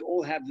not like we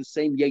all have the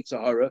same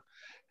Yitzhahara,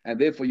 and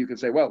therefore you can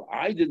say, well,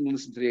 I didn't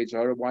listen to the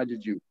Yitzhahara, why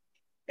did you?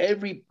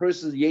 Every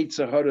person's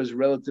Yitzhahara is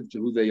relative to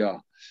who they are.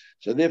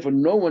 So therefore,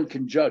 no one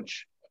can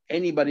judge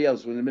anybody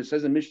else. When it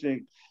says in Mishnah,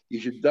 you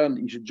should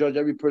judge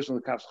every person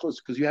with kafs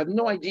chus, because you have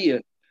no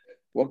idea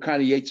what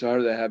kind of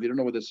Yitzhahara they have. You don't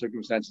know what their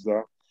circumstances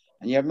are,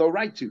 and you have no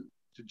right to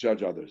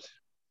judge others.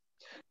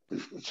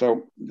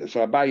 So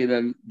Abaye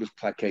then was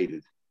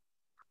placated.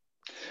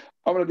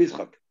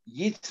 The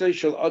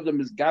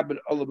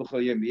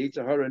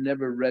Yitzhahara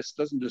never rests,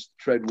 doesn't just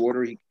tread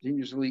water. He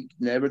continuously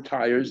never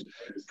tires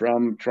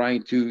from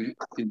trying to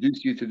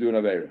induce you to do an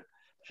avera.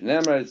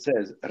 It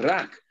says,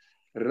 Ra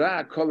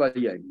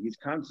kolayim. He's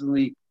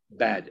constantly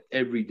bad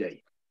every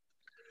day.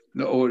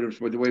 No, or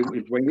the way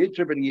you're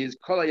interpreting is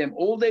kolayim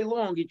all day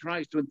long. He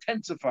tries to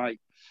intensify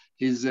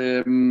his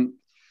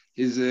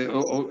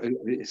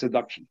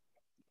seduction.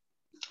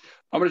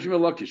 I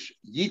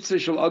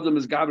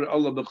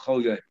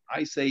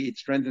say it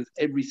strengthens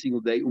every single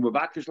day.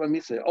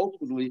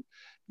 Ultimately,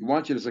 you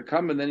want you to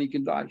succumb and then you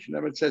can die.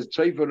 It says,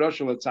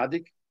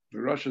 the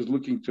Rosh is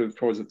looking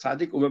towards the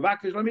tzaddik,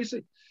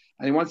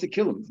 and he wants to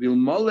kill him. If we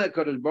wouldn't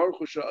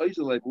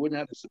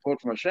have the support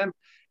from Hashem,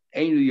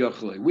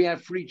 we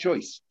have free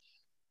choice.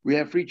 We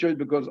have free choice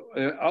because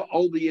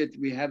albeit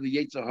we have the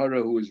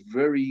Yitzhahara who is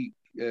very,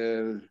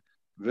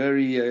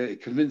 very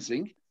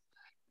convincing.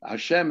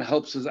 Hashem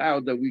helps us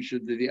out that we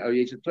should so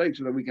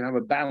that we can have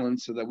a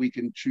balance, so that we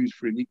can choose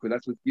freely.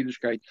 That's what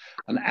Yiddishkeit,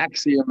 an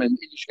axiom in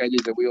Yiddishkeit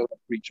is that we all have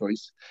free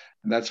choice,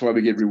 and that's why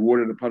we get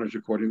rewarded and punished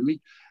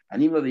accordingly.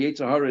 And even though the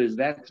Yitzhahara is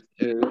that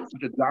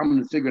such a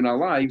dominant figure in our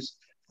lives,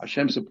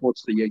 Hashem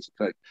supports the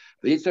Yitzhahara.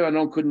 The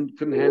Yitzhahara couldn't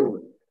handle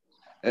it.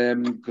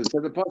 Because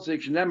the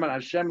pasuk,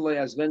 Hashem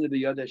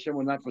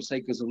will not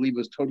forsake us and leave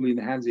us totally in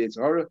the hands of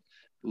Yitzhahara.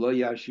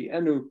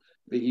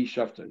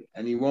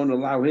 And he won't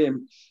allow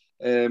him.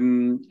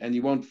 And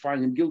you won't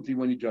find him guilty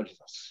when he judges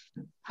us.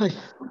 So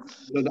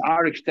there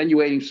are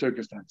extenuating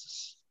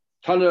circumstances.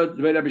 Is there a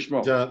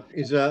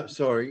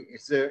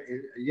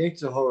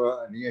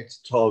Yetzirah and a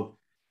Yetzirah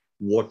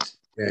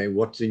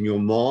what's in your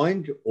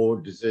mind, or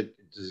does it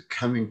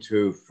come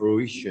into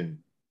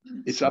fruition?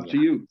 It's up to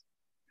you.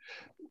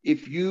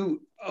 If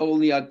you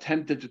only are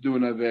tempted to do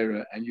an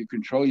avera and you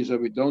control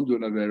yourself, you don't do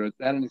an avera,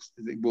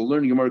 we're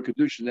learning Gemara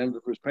Kedushin, then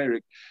the first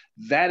parak,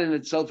 that in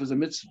itself is a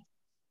mitzvah.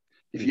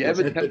 If you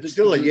ever tempted, it's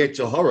still a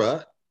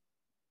Yetzirah.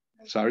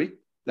 Sorry,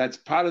 that's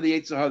part of the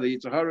Yetzirah. The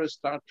Yetzirah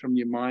starts from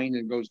your mind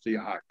and goes to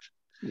your heart.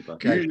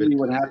 Okay, usually,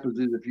 what happens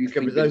is if you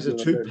but those are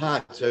two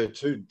parts, so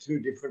two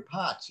different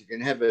parts. You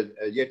can have a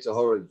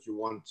Yetzirah that you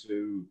want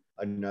to,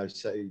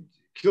 say,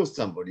 kill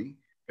somebody,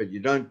 But you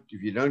don't.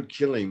 If you don't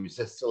kill him, is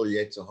that still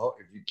Yetzer Hara?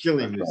 If you kill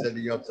him, is that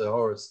the Yetzer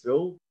Hara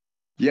still?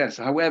 Yes.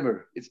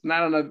 However, it's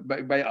not enough.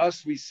 By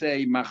us, we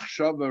say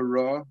machshava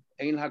ra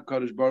ein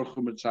hakadosh baruch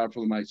hu mitzaref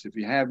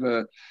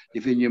l'maisa.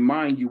 If in your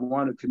mind you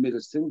want to commit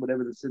a sin,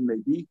 whatever the sin may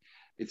be,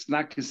 it's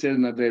not considered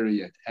an avera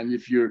yet. And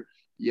if you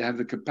have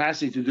the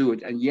capacity to do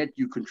it, and yet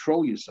you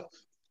control yourself.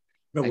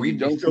 But we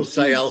don't still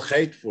say al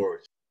chait for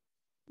it.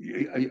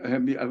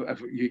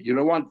 You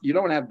don't want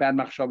to have bad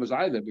machshavas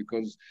either,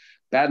 because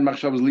bad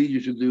machshavas lead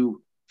you to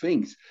do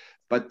things.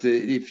 But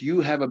if you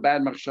have a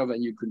bad machshava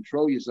and you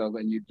control yourself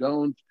and you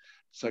don't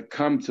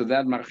succumb to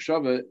that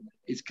machshava,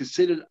 it's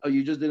considered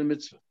you just did a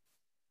mitzvah.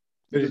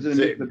 We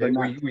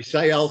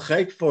say al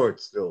chait for it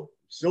still.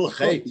 Still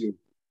chait.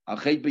 Al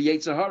chait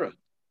b'yetzer hara.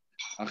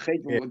 Al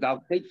chait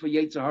for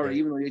yetzer hara,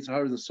 even though yetzer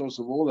hara is the source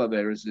of all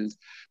averos, is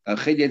al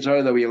chait yetzer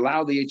hara, that we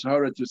allow the yetzer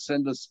hara to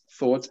send us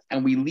thoughts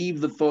and we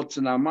leave the thoughts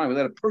in our mind. We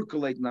let it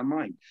percolate in our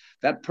mind.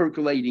 That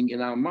percolating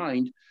in our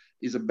mind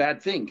is a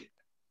bad thing.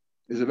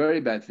 Is a very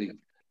bad thing.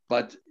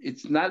 But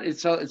it's not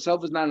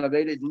itself is not an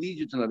avera. It leads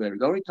you to an avera.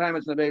 The only time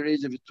it's an avera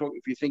is if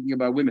you're thinking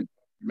about women.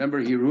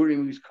 Remember,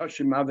 hirurim is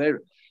kashim avera.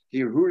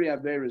 Hiruri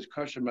avera is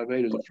kashim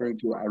avera, is referring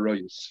to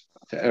aroyus,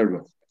 to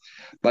erva.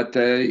 But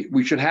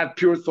we should have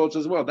pure thoughts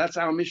as well. That's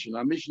our mission.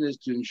 Our mission is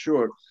to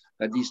ensure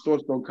that these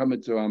thoughts don't come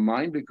into our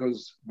mind,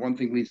 because one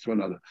thing leads to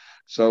another.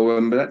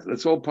 So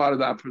that's all part of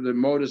the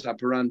modus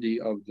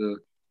operandi of the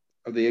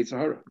Yetzer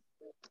Hara.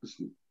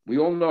 We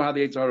all know how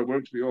the Yetzer Hara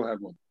works. We all have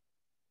one.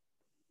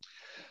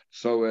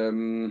 So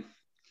the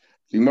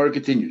Gemara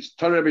continues.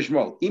 What do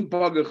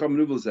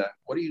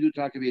you do to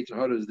talk about Yetzer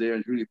Hara is there and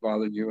it's really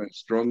bothering you and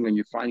strong and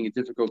you're finding it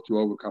difficult to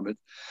overcome it?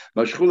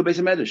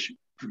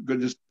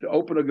 Just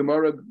open a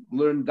Gemara,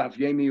 learn Daf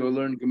Yomi, or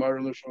learn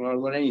Gemara,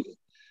 learn anything.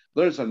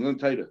 Learn something, learn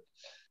Torah.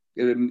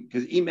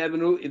 Because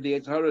if the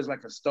Yetzer Hara is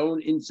like a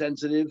stone,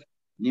 insensitive,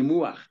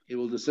 nimuach, it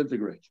will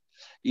disintegrate.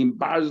 In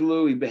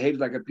Barzlu, he behaves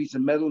like a piece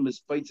of metal,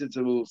 misplates it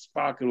will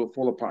spark, it will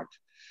fall apart.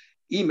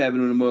 If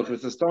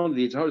it's a stone,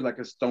 the Yetzer Hara is like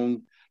a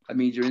stone. That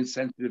means you're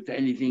insensitive to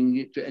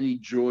anything, to any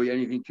joy,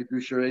 anything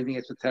kedusha, anything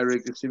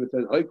esoteric.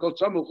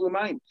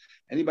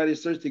 Anybody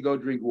is thirsty, go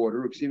drink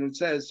water. It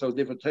says, so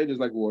different Torah is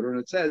like water, and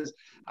it says,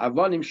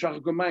 avanim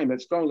shachakumayim,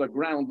 that stones are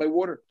ground by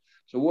water.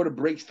 So water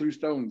breaks through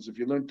stones. If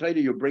you learn Torah,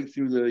 you'll break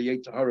through the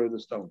Yetzer Hara of the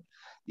stone.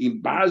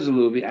 In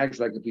Barzelu, if it acts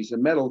like a piece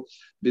of metal,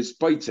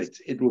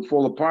 it will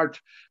fall apart.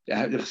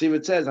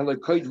 It says,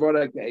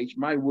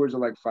 my words are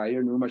like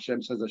fire. Num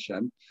Hashem says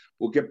Hashem.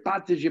 Like a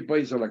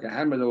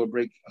hammer that will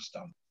break a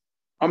stone.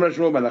 The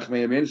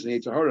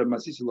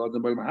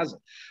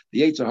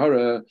Yetzer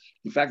Hara,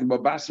 in fact, in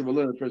Babasa, we'll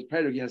learn the first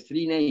paragraph, he has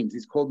three names.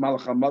 He's called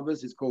Malach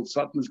HaMavos, it's called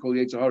Satan, it's called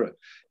Yetzer Hara.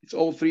 It's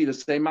all three the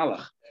same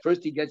Malach.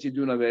 First, he gets you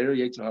doing Avera,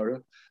 Yetzer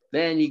Hara.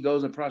 Then he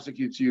goes and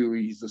prosecutes you,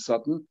 he's the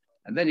Satan.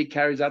 And then he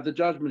carries out the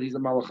judgment, he's the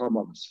Malach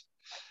HaMavos.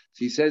 So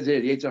he says here,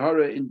 the Yetzer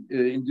Hara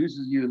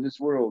induces you in this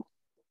world.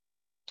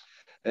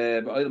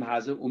 Then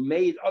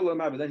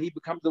he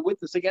becomes the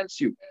witness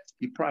against you.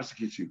 He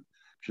prosecutes you.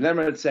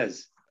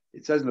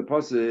 It says in the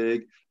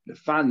pasuk, it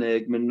says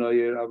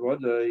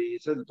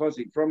the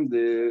pasuk,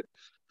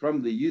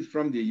 from the youth,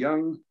 from the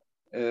young,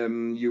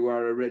 you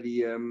are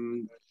already,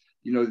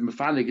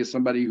 mefanik is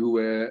somebody who,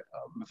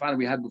 mefanik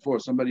we had before,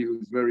 somebody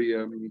who's very,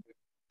 I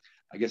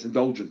guess,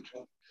 indulgent.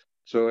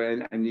 So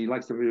and he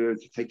likes to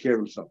take care of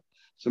himself.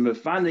 So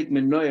mefanik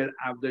menoyer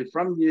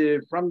from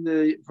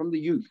the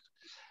youth,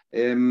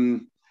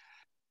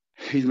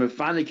 his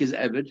mefanik is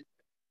eved.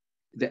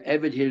 The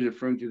eved here is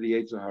referring to the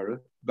Yetzer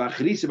Hara. By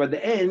the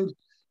end,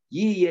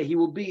 he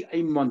will be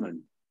a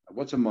monon.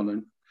 What's a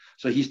monon?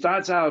 So he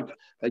starts out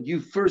that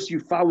you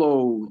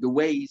follow the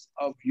ways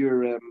of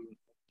your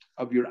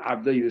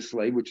avda, your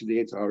slave, which is the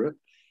Yetzer Hara,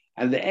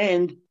 and the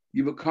end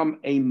you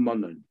become a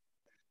monon.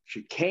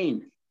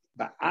 Shekain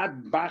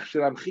ba'ad bach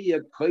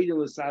sherabchia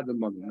koydel asad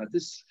monon. Now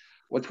this,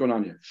 what's going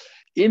on here?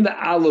 In the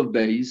Aleph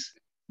base,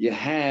 you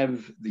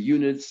have the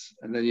units,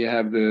 and then you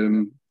have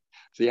so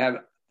you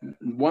have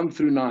 1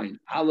 through 9.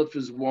 Aleph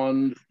is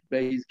 1,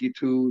 base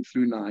Gitu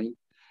through 9,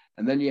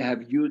 and then you have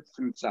Yud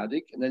through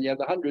Tzadik, and then you have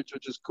the hundreds,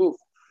 which is Kuf,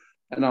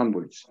 and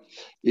onwards.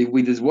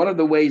 There's one of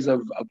the ways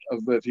of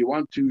if you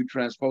want to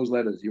transpose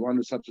letters, you want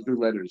to substitute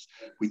letters.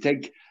 We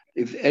take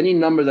if any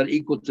number that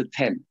equals to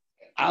 10.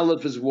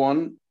 Aleph is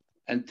 1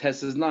 and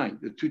Tes is 9.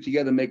 The two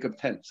together make up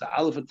 10. So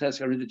Aleph and Tes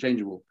are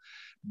interchangeable.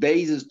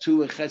 Beis is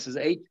 2 and Ches is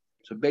 8.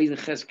 So Beis and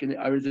Ches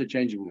are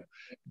interchangeable.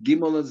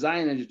 Gimel and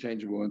Zayin are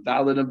interchangeable, and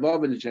Dalet and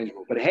Vav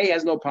interchangeable. But Hey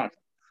has no partner.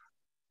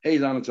 Hey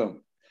is on its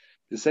own.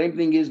 The same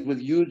thing is with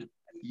Yud.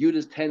 Yud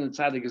is 10 and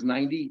Tzadik is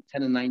 90.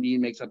 10 and 90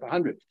 makes up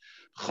 100.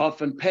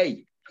 Chaf and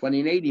Pei, 20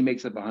 and 80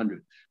 makes up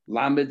 100.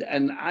 Lamed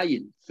and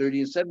Ayin,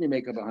 30 and 70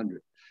 make up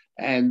 100.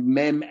 And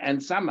Mem and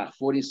Samach,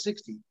 40 and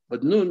 60.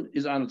 But Nun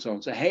is on its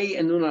own. So Hey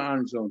and Nun are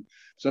on its own.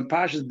 So in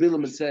Parshas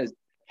Bilam it says,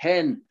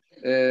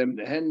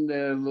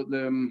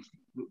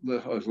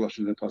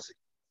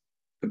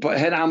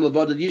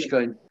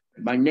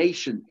 my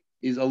nation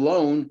is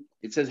alone.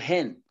 It says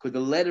hen, because the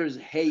letters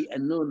Hey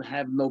and Nun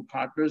have no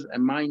partners,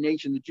 and my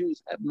nation, the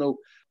Jews, have no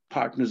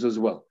partners as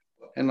well.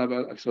 And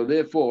so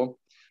therefore,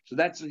 so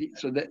that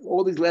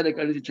all these letters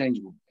are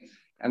interchangeable.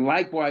 And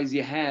likewise,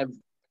 you have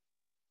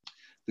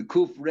the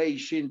Kuf, Rei,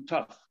 Shin,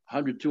 Taf,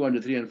 100,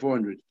 200, 300,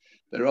 400.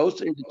 They're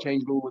also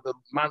interchangeable with the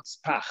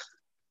Manspach.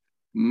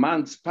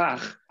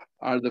 Manspach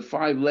are the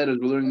 5 letters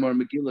we're learning more in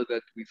Megillah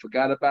that we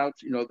forgot about.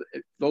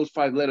 Those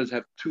 5 letters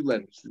have 2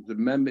 letters. The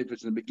mem, if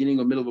it's in the beginning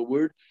or middle of a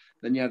word,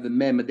 then you have the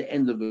mem at the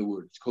end of the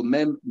word. It's called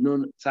mem,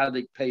 nun,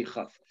 tzadik, pei,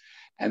 chaf.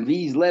 And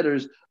these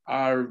letters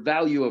are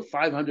value of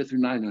 500 through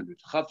 900.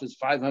 Chaf is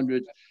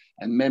 500,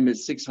 and mem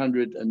is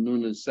 600, and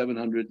nun is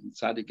 700, and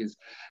tzadik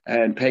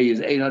and pei is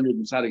 800,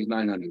 and tzadik is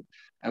 900.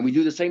 And we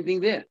do the same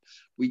thing there.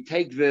 We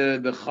take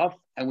the chaf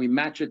and we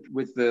match it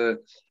with the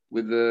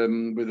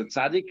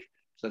tzaddik.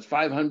 So that's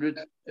 500.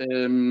 We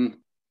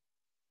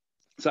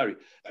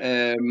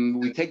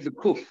take the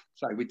kuf.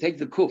 We take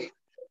the kuf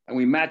and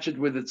we match it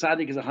with the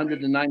tzaddik is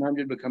 100 and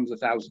 900 becomes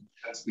 1,000.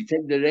 We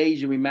take the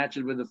reish and we match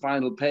it with the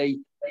final pay,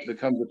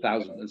 becomes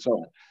 1,000, and so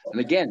on.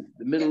 And again,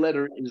 the middle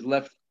letter is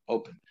left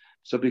open.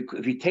 So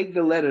if you take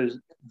the letters,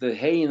 the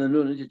hey and the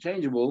nun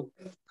interchangeable,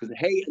 because the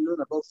hey and nun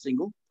are both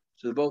single,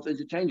 so they're both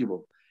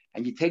interchangeable.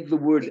 And you take the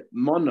word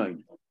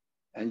monoin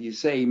and you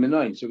say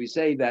monoin. So we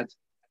say that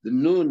the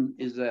nun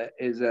the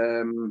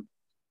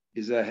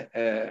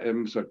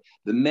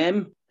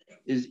mem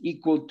is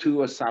equal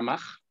to a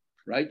samach,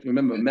 right?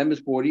 Remember, mem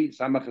is 40,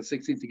 samach is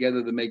 60,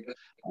 together they make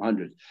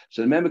 100.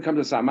 So the mem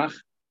becomes a samach,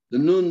 the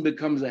nun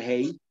becomes a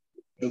hey,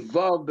 the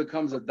vav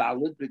becomes a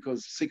dalet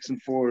because 6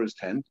 and 4 is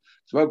 10.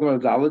 So vav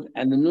becomes a dalet,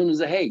 and the nun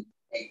is a hey.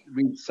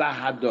 Read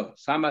sahado,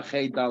 samach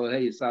hey, dalet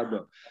hey,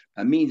 sahado.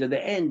 That means at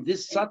the end,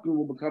 this satan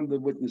will become the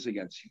witness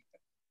against you.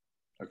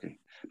 Okay,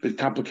 a bit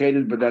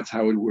complicated, but that's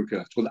how it works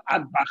out. It's called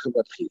ad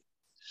bachabatchi.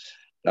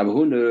 Rav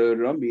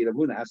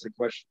Huna asked a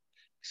question.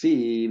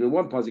 See, in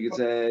one pasuk it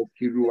says,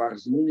 in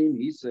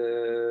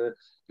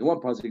one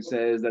pasuk it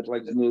says that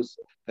like Znus,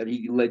 that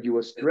he led you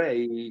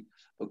astray.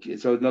 Okay,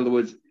 so in other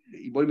words,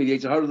 what do you mean?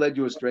 The Yitzhar led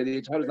you astray.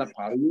 The Yitzhar is not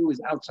part of you;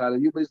 is outside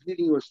of you, but it's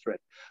leading you astray.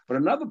 But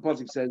another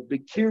pasuk says,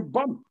 "Bekir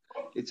bum."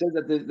 It says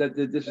that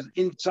this is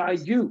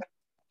inside you,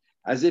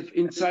 as if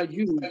inside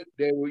you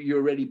you're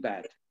already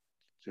bad.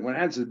 So when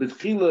answers,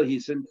 B'tchila, he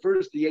said,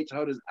 first the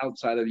Yitzhar is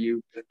outside of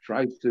you,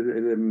 tries to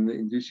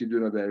induce you to do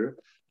no better.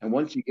 And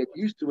once you get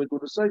used to it,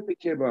 it's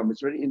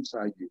already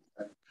inside you.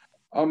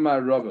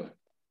 Amar Rava.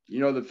 You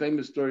know the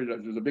famous story that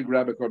there was a big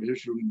rabbi called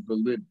Hishur in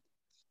Berlin.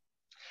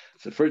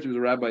 So first there was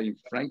a rabbi in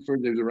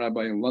Frankfurt, there was a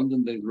rabbi in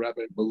London, there was a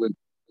rabbi in Berlin.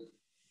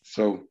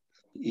 So,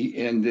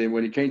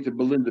 when he came to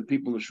Berlin, the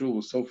people in the shul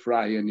were so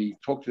fry, and he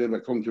talked to them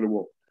like talking to the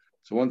wall.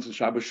 So once in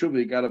Shabbos Shuvah,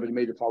 he got up and he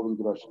made the following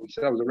drasha. He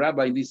said, I was a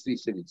rabbi in these 3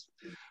 cities.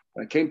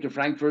 When I came to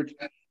Frankfurt,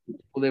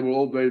 they were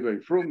all very,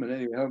 very frum. And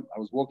anyway, I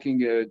was walking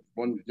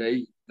one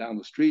day down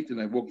the street, and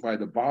I walked by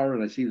the bar,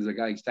 and I see there's a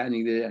guy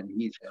standing there, and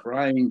he's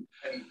crying.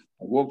 I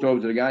walked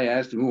over to the guy, I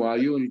asked him, who are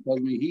you? And he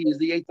told me, he is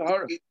the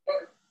Yitzhar.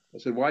 I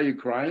said, why are you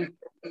crying?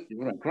 He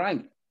said, I'm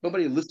crying.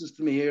 Nobody listens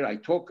to me here. I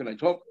talk and I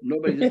talk.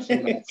 Nobody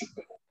listens.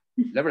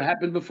 Never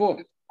happened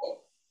before.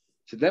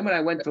 So then when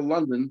I went to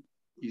London,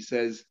 he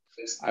says,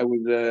 I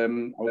was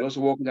also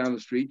walking down the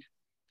street,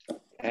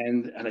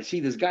 and I see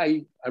this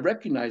guy. I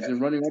recognize him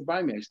running right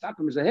by me. I stop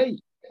him and say, hey,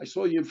 I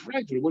saw you in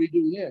Frankfurt. What are you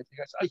doing here? He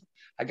goes,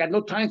 I got no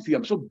time for you.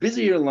 I'm so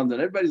busy here in London.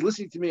 Everybody's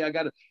listening to me. I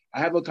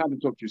have no time to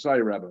talk to you.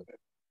 Sorry, Rabbi.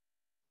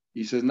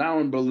 He says, now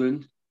I'm in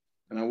Berlin,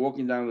 and I'm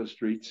walking down the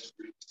streets,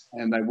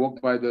 and I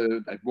walk by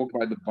the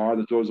bar.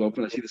 The door's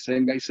open. I see the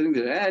same guy sitting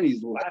there, and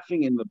he's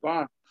laughing in the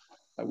bar.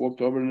 I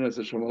walked over and I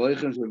said, Shalom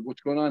Aleichem. I said,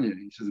 what's going on here?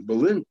 He says,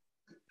 Berlin.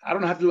 I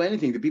don't have to do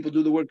anything. The people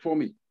do the work for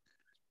me.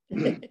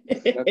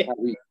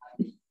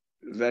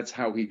 That's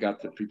how he got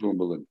the people in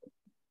Berlin.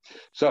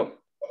 So,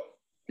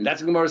 and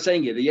that's what Gemara is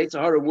saying here. The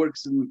Yitzhar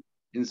works in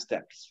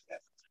steps.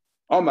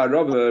 Omar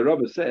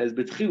Rabba says,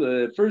 but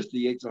first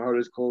the Yitzhar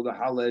is called a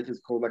halech, is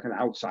called like an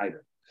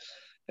outsider.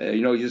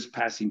 He's just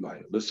passing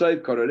by.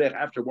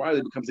 After a while,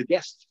 he becomes a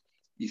guest.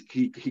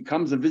 He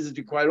comes and visits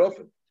you quite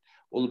often.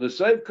 Well, the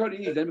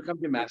then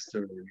becomes your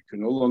master. You can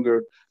no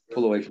longer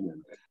pull away from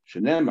him.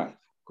 Shenema,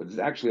 because it's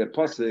actually a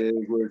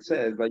pasuk where it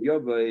says,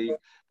 it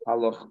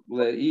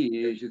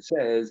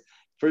says,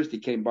 first he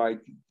came by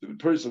the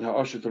person,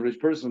 the rich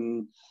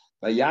person,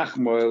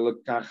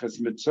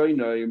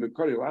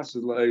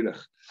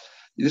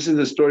 this is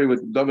the story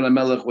with David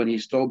HaMelech when he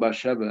stole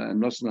Bathsheba,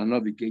 and Nosson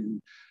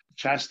HaNavi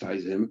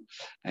chastised him,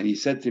 and he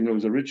said to him, there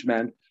was a rich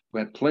man who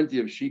had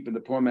plenty of sheep, and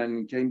the poor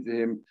man came to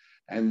him,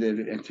 and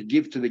to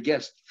give to the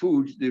guest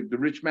food, the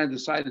rich man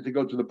decided to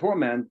go to the poor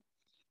man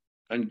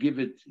and give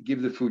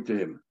the food to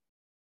him.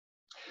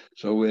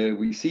 So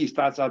we see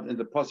starts out in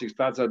the pasuk,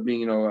 starts out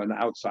being an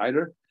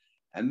outsider,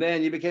 and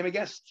then he became a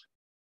guest.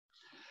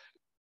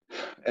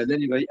 And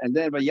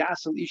then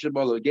Vayasel Isha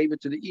Bolo gave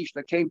it to the Ish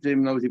that came to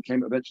him, and he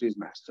became eventually his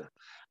master.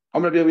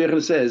 Amar Rabbi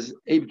Yochanan says,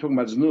 talking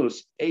about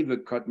znus, Eva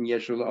cotton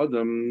yeshul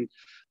adam,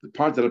 the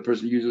part that a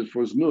person uses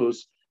for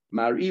znus,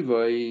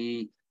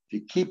 marivoi, to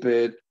keep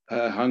it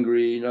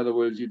hungry. In other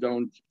words, you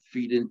don't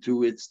feed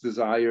into its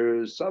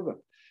desires. Sava.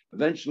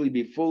 eventually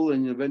be full,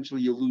 and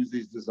eventually you'll lose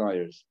these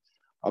desires.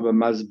 Aber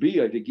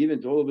Masbiya, if you give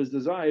in to all of his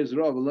desires,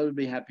 Rav will never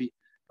be happy.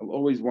 He'll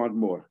always want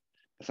more.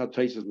 That's how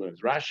Tosfos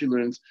learns. Rashi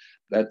learns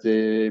that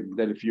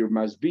that if you're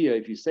Masbiya,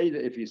 if you say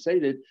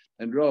that,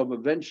 then Rav,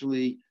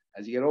 eventually,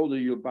 as you get older,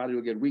 your body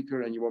will get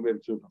weaker and you won't be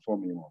able to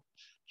perform anymore.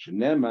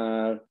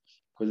 Shenemar,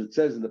 because it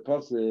says in the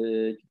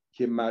pasuk,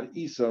 Kimar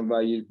Isam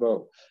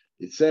vayirbo.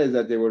 It says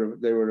that they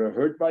were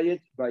hurt by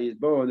his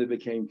bow, and they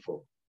became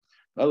full.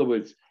 In other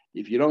words,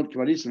 if you don't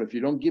give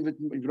it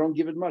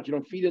much, you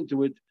don't feed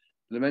into it,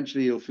 then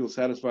eventually you'll feel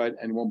satisfied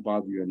and it won't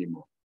bother you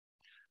anymore.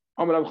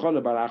 The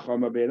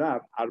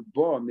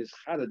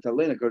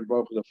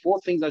 4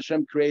 things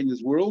Hashem created in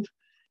this world,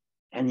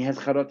 and he has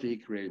charata, he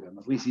created them.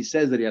 At least he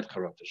says that he had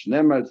charata.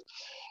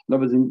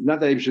 Not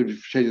that he should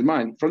change his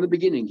mind. From the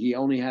beginning, he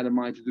only had a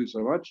mind to do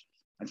so much.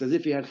 It's as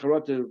if he had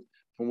charata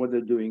from what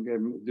they're doing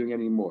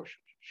any more.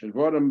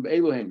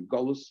 Elohim,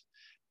 Golus,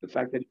 the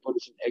fact that he put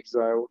us in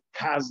exile,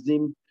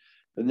 Kazdim,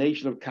 the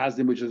nation of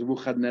Kazdim, which is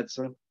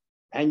Nebuchadnezzar,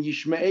 and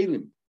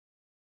Yishmaelim,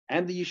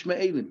 and the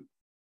Yishmaelim,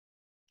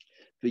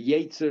 the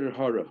Yetzer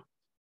Hara,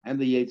 and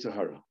the Yetzer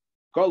Hara.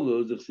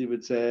 Golus, the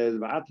Chsiv says,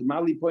 what am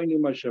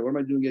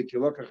I doing? He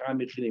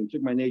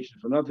took my nation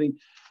for nothing,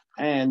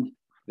 and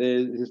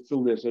they're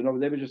still there. So no,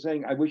 they were just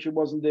saying, I wish it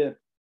wasn't there.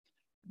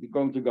 We're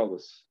going to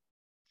Golus.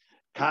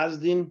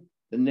 Kazdim,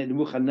 the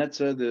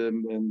Nebuchadnezzar, the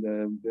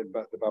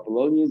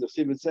Babylonians, the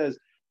Chsiv says,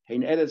 I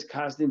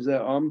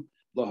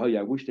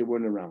wish they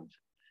weren't around.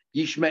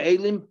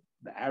 Yishmaelim,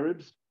 the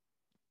Arabs,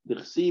 the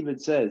Chsiv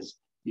says,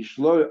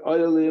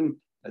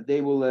 that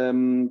they will,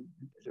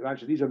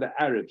 actually these are the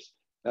Arabs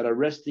that are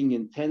resting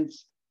in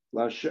tents,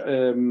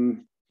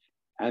 and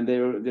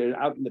they're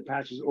out in the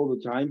patches all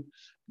the time.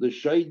 The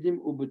Shaidim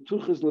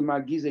ubetuchas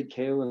lemagize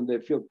kale, and they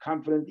feel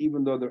confident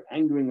even though they're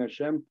angering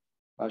Hashem.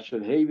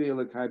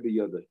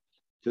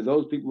 To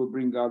those people who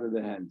bring God in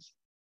their hands.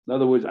 In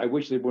other words, I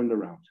wish they weren't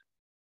around.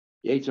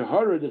 Yetzer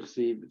Hara, the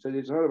Chsiv, it says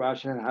Yetzer Hara,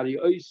 Hashem Hari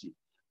Oisi.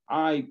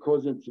 I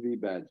caused them to be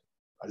bad.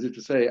 As if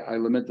to say, I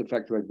lament the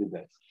fact that I did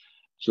that.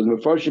 So the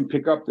Mefarshim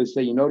pick up, they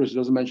say, you notice it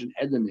doesn't mention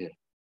Edom here.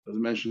 It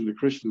doesn't mention the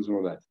Christians and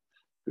all that.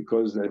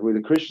 Because with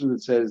the Christians,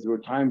 it says there were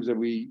times that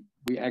we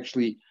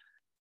actually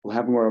will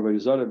have more of a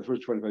Zara, the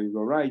first 25 years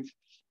go right,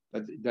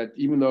 that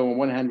even though on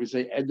one hand we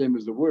say Edom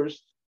is the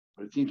worst,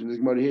 but it seems from this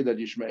Gemara here that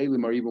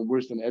Yishmaelim are even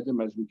worse than Edom,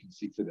 as we can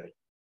see today.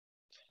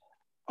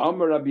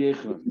 Amar Rabbi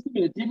Yechon.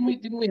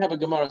 Didn't we have a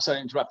Gemara? Sorry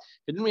to interrupt.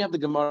 Didn't we have the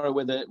Gemara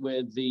where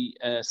the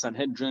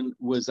Sanhedrin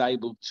was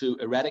able to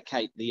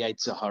eradicate the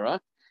Yetzer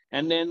Hara,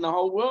 and then the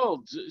whole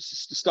world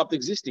stopped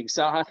existing?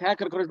 So how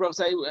could a Kodesh Baruch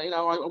say,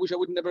 I wish I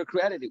would never have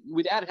created it?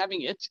 Without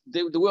having it,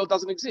 the world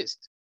doesn't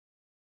exist.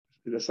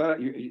 You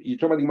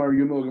talk about the Gemara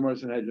Yuma or Gemara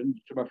Sanhedrin.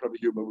 You talk about Rabbi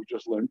Yuma, we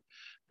just learned.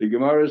 The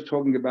Gemara is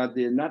talking about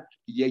not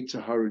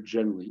Yetzer Hara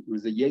generally. It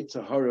was the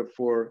Yetzer Hara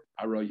for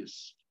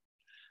Arayos.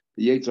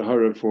 The Yetzer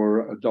Hara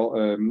for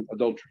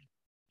adultery.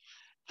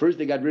 First,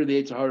 they got rid of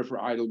the Yetzer Hara for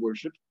idol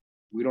worship.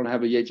 We don't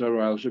have a Yetzer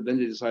Hara idol worship. Then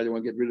they decided they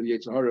want to get rid of the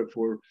Yetzer Hara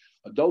for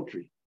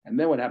adultery. And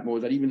then what happened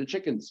was that even the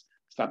chickens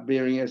stopped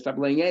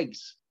laying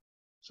eggs.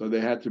 So they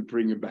had to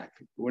bring it back.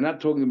 We're not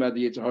talking about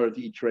the Yetzer Hara to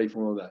eat treif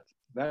and all that.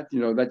 That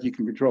you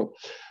can control.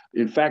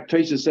 In fact,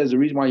 Tosfos says the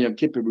reason why Yom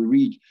Kippur we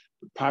read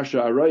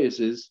Parsha Arayos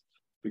is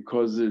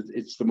because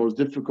it's the most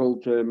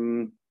difficult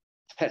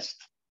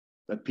test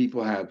that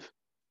people have.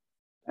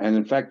 And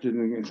in fact,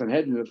 in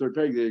Sanhedrin, in the third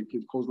paragraph,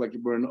 it calls like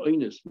we're an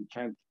oinus. We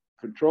can't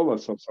control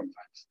ourselves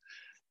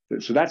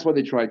sometimes. So that's what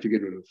they try to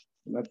get rid of,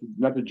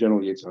 not the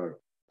general Yetzer Hara.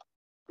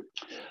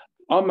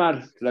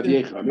 Omar Rabbi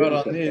Yechon.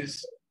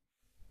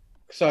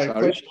 The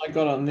question I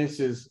got on this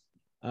is,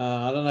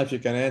 I don't know if you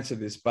can answer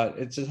this, but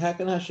it says, how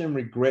can Hashem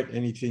regret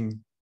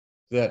anything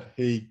that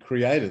he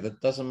created? That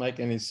doesn't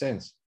make any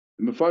sense.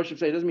 The Mefarshim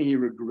say it doesn't mean he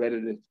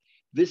regretted it.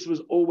 This was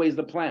always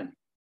the plan.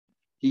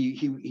 We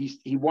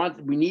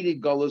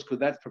needed Golus because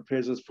that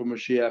prepares us for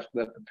Mashiach,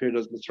 that prepared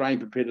us, Mitzrayim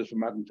prepared us for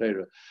Matan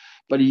Torah.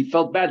 But he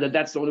felt bad that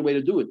that's the only way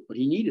to do it. But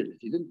he needed it.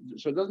 He didn't.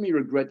 So it doesn't mean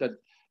regret that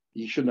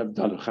he shouldn't have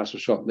done it. Chas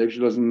v'shalom. Maybe she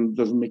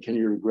doesn't make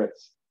any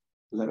regrets.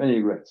 Doesn't have any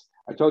regrets.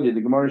 I told you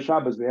the Gemara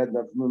Shabbos we had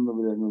that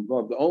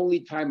involved. The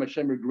only time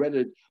Hashem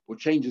regretted or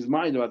changed his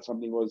mind about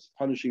something was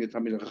punishing the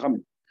Talmidei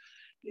Chachamim.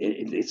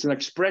 It's an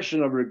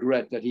expression of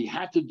regret that he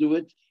had to do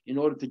it in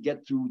order to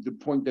get to the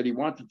point that he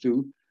wanted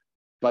to,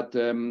 but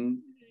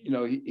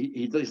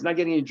he's not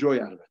getting any joy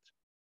out of it.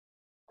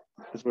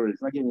 That's what it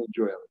is. Not getting any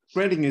joy out of it.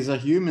 Regretting is a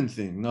human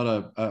thing, not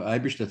a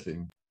Eibishter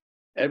thing.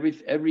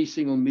 Every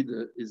single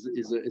midah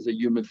is a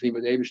human thing,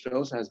 but Eibishter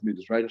also has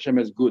midas, right? Hashem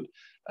has good.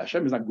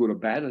 Hashem is not good or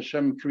bad.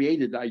 Hashem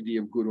created the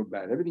idea of good or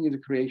bad. Everything is a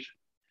creation,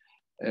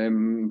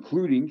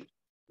 including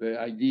the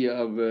idea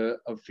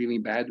of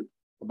feeling bad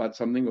about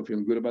something or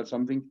feeling good about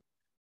something,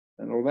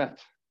 and all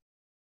that.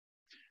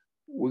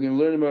 We're going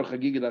to learn about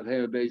Chagiga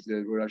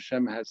Daf where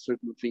Hashem has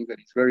certain things that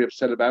he's very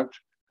upset about,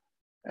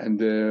 and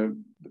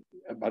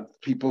about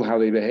people how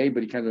they behave,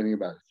 but he can't do anything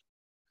about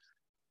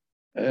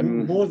it.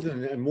 More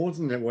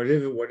than that,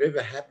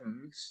 whatever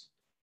happens,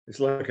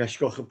 it's like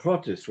Hashgacha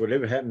Pratis.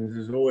 Whatever happens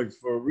is always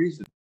for a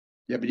reason.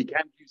 Yeah, but you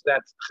can't use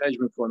that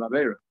cheshbon for an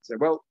avera. Say,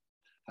 well,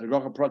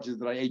 hashgacha pratis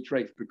that I ate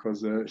treif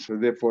because so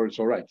therefore it's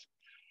all right.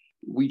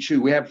 We choose.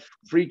 We have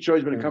free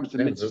choice when it comes to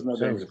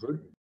mitzvahs and averas.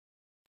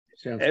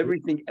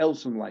 Everything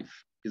else in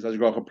life is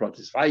hashgacha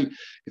pratis.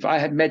 If I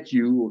had met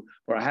you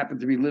or I happened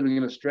to be living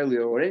in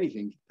Australia or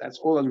anything, that's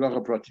all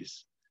hashgacha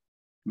pratis.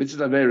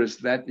 Mitzvah averas,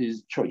 that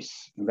is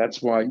choice, and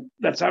that's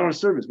our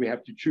service. We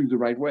have to choose the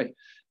right way.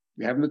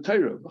 We have in the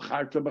Torah,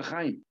 b'charta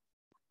b'chaim.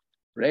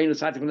 And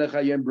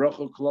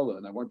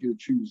I want you to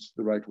choose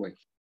the right way.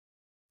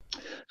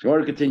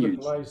 Gemara continues.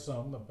 The place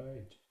on the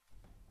page.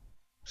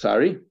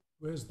 Sorry?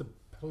 Where's the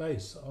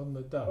place on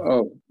the dove?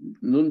 Oh,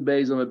 Nun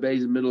Beis on the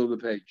Beis, middle of the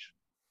page.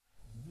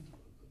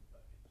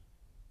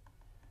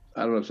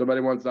 I don't know. If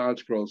somebody wants the art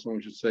scroll,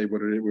 someone should say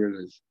where it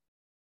is.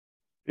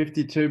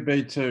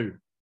 52b2.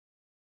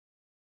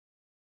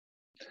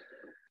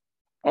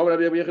 Oh,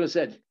 Rabbi Yochanan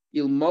said,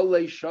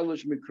 Ilmole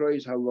shalosh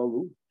mikrois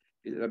halalu.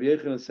 Rabbi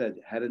Yochanan said,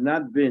 had it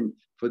not been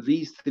for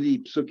these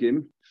three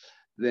psukim,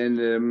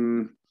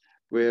 then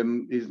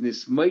when is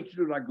nismaitu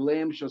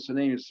ragleim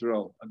shosanein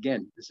Yisrael.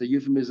 Again, it's a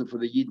euphemism for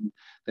the Yidden.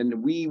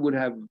 Then we would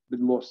have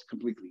been lost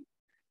completely.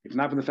 If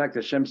not for the fact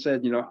that Hashem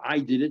said, I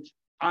did it.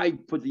 I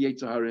put the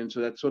Yetzer Hara in,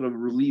 so that sort of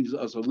relieves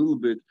us a little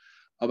bit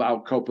of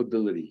our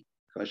culpability.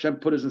 Hashem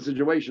put us in a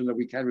situation that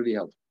we can't really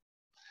help.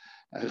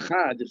 Hashem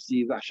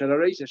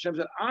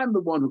said, I'm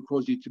the one who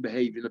caused you to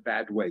behave in a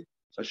bad way.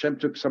 So Hashem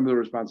took some of the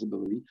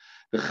responsibility.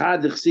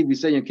 We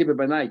say in Kippur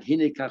by night,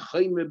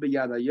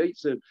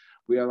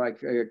 we are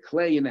like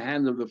clay in the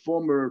hand of the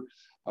former.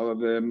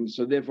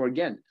 So therefore,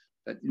 again,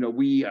 that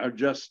we are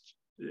just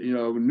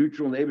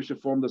neutral, and Abisha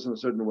formed us in a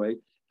certain way.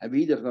 And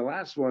the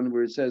last one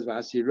where it says,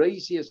 I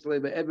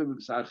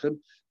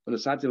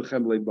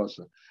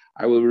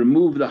will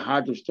remove the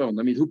heart of stone.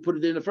 I mean, who put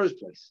it in the first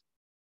place?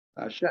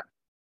 Hashem.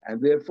 And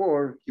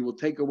therefore, he will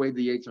take away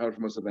the Yetzer Hara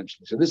from us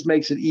eventually. So this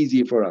makes it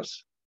easier for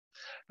us.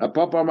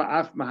 Also from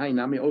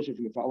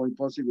the following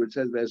passage where it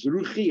says,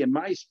 in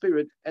my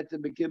spirit,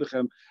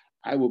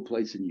 I will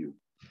place in you.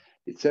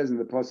 It says in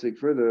the passage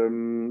further,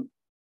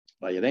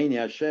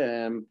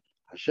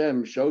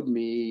 Hashem showed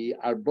me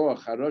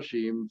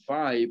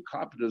five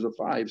carpenters or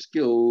five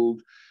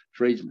skilled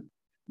tradesmen.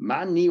 Who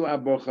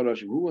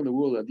in the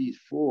world are these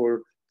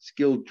four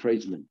skilled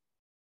tradesmen?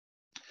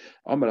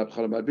 Mashiach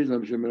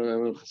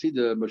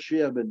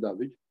ben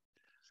David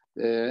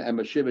and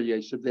Mashiach ben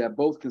Yosef, they are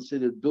both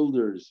considered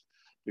builders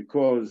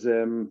because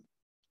they're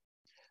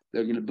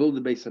going to build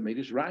the Beis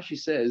Hamikdash. Rashi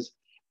says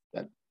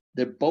that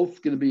they're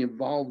both going to be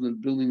involved in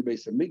building the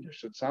Beis Hamikdash.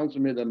 So it sounds to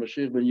me that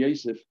Mashiach ben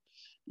Yosef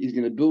is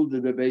going to build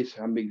the Beis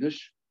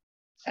Hamikdash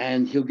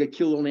and he'll get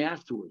killed only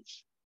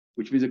afterwards,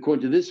 which means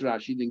according to this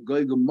Rashi, then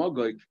Gog and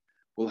Magog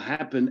will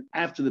happen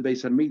after the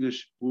Beis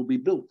Hamikdash will be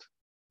built.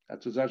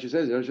 That's what Rashi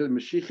says. Rashi says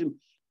Mashiachim,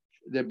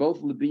 they're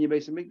both Lebinya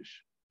Beis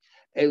Hamikdash.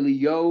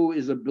 Eliyahu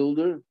is a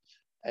builder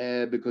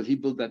because he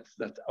built that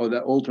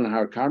altar in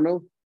Har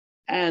Carmel,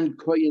 and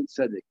Kohen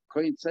Tzedek.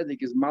 Kohen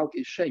Tzedek is Malk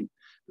Shem,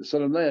 the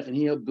son of Noach, and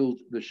he helped build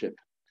the ship.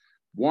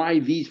 Why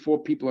these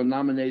four people are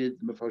nominated,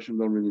 the Mefarshim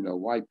don't really know.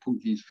 Why put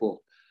these four?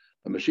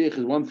 The Mashiach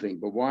is one thing,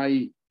 but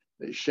why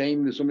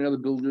Shem? There's so many other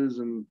builders,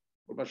 and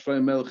what about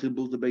Shlomo Melech? He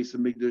built the Beis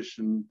Hamikdash,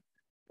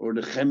 or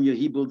Nehemiah,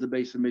 he built the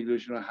Beis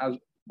Hamikdash.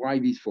 Why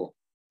these four?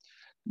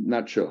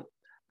 Not sure.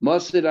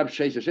 Masid Rab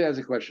Shesha has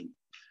a question.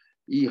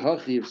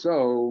 If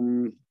so,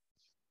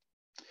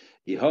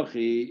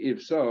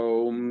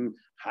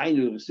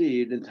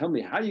 then tell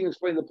me, how do you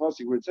explain the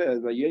passage where it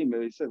says,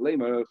 it said,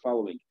 Lema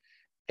following,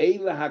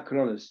 Eila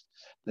HaKronos,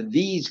 that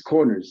these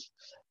corners,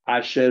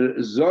 Asher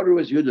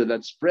Zoru es Yehuda,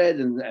 that spread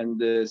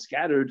and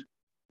scattered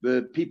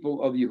the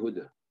people of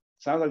Yehuda.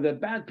 Sounds like they're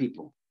bad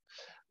people.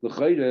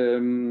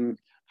 You're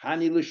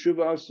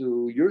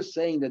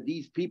saying that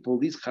these people,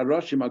 these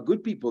Charashim, are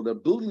good people. They're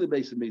building the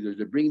Beis Hamikdash.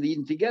 They're bringing the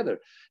Eden together.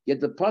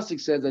 Yet the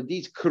pasuk says that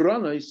these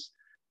Kronos,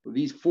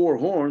 these four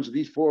horns,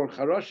 these four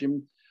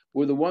Charashim,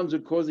 were the ones who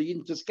caused the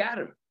Eden to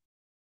scatter.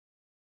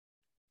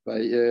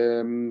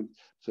 So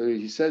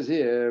he says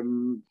here,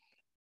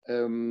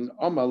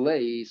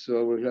 Amalei.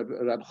 So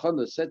Rab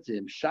Chana said to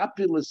him,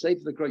 "Shapir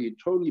l'seif the you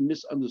totally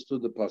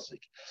misunderstood the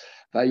pasuk.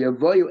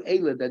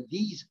 That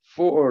these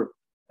four."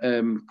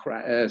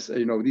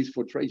 These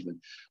four tradesmen,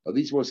 or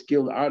these four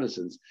skilled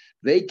artisans,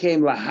 they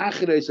came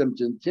to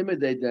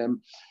intimidate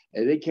them,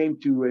 and they came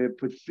to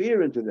put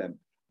fear into them.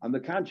 On the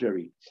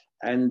contrary,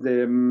 and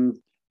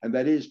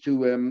that is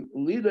to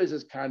lead us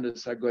as kind of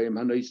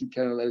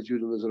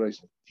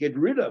get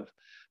rid of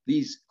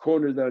these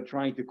corners that are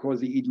trying to cause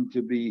the Eden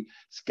to be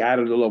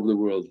scattered all over the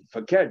world.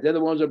 Forget, they're the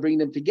ones that are bringing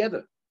them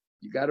together.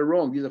 You got it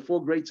wrong. These are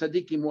four great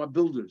tzaddikim who are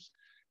builders.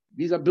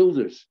 These are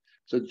builders.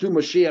 So two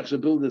Mashiachs are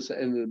builders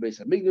in the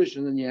Beis Hamikdash,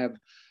 and then you have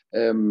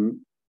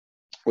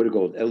what do you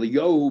call it?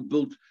 Eliyahu who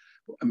built.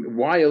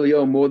 Why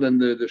Eliyahu more than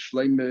the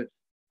Shleima?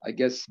 I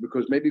guess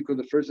because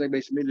the first thing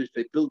Beis Hamikdash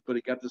they built, but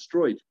it got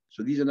destroyed.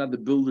 So these are not the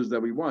builders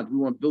that we want. We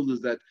want builders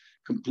that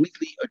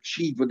completely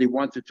achieve what they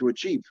wanted to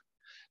achieve.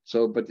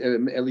 So, but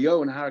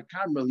Elio and Har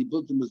Carmel, he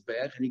built the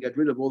Mizbeach and he got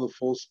rid of all the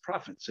false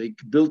prophets. So he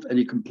built and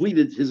he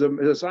completed his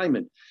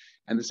assignment.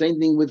 And the same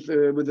thing with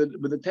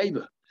the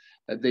Teva,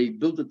 that they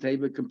built the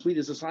Teva, complete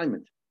his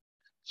assignment.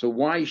 So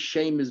why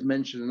Shem is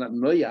mentioned and not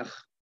Noach,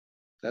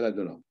 that I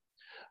don't know.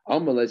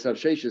 Amalei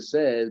Savshesha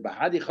says,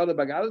 I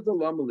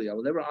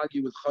will never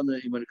argue with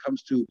Chana when it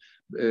comes to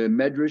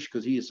Medrash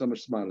because he is so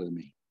much smarter than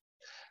me.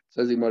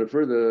 Says he more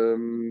further.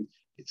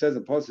 It says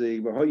in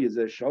Pasuk,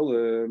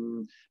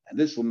 and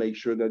this will make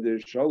sure that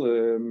there's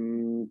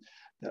Shalom.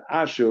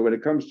 Ashur, when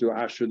it comes to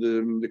Ashur,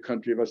 the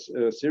country of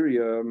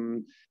Syria,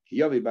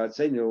 Yavi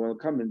Batsenu will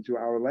come into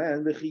our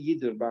land,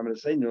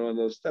 and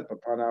they'll step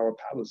upon our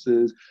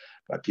palaces,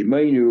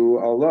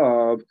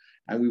 Allah,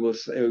 and we will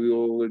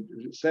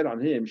set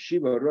on him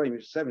Shiva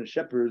Roim, 7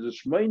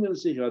 shepherds,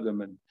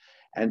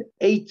 and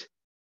 8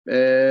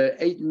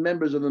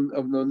 members of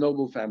the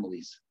noble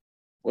families.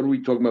 What are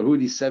we talking about? Who are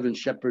these 7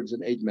 shepherds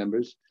and 8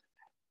 members?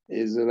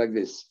 Is like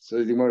this. So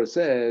the Gemara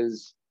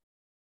says,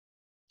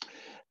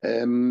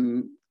 what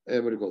do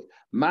you call it?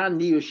 Man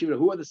Shivra.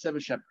 Who are the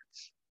 7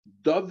 shepherds?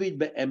 David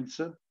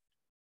be'emtza,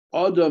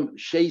 Adam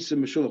Sheis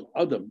and Meshulach.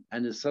 Adam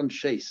and his son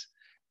Sheis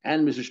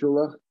and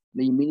Meshulach.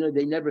 They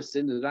never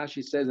sinned. As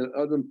Rashi says that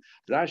Adam.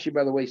 Rashi,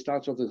 by the way,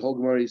 starts off the whole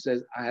Gemara. He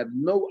says, "I have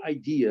no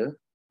idea."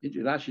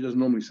 Rashi doesn't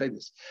normally say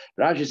this.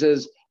 Rashi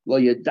says, "Lo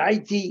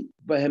yadaiti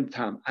b'hem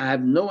tam." I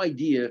have no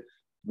idea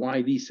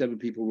why these 7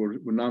 people were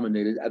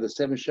nominated as the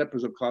 7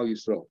 shepherds of Klal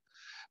Yisrael.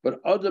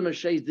 But Adam and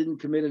Sheis didn't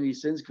commit any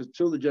sins because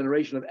till the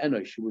generation of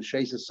Enosh, who was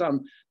Sheis'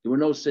 son, there were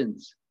no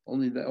sins.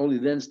 Only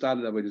then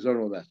started that way. There's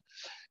all that.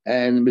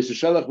 And Mr.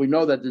 Shalach, we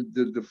know that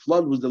the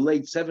flood was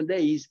delayed 7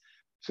 days,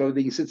 so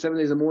they can sit 7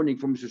 days in the morning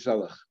for Mr.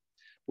 Shalach.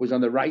 Was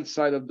on the right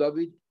side of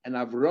David, and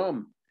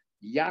Avram,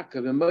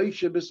 Yaakov, and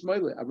Moshe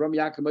B'Smoile. Avram,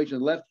 Yaakov, Moshe on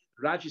the left.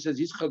 Rashi says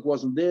Yitzchak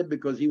wasn't there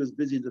because he was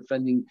busy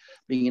defending,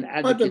 being an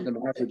advocate on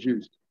behalf of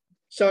Jews.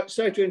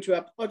 Sorry to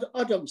interrupt.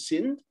 Adam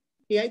sinned.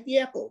 He ate the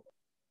apple.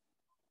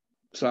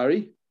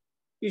 Sorry?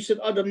 You said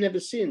Adam never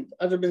sinned.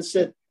 Adam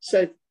said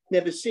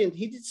never sinned.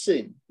 He did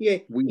sin. Yeah.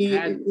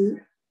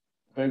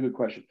 Very good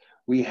question.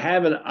 We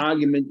have an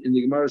argument in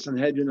the Gemara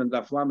Sanhedrin and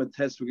Daf Lamed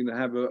test. We're going to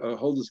have a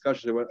whole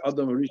discussion about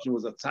Adam Harishon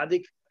was a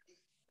tzaddik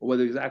or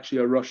whether he's actually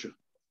a Rasha.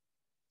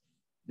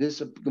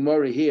 This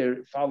Gemara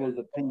here follows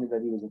the opinion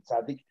that he was a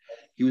tzaddik.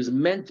 He was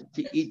meant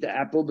to eat the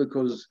apple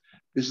because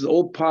this is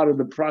all part of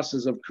the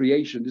process of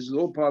creation. This is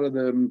all part of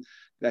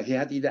that he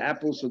had to eat the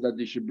apple so that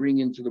they should bring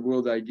into the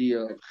world the idea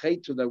of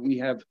hate so that we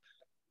have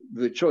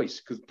the choice.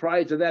 Because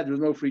prior to that, there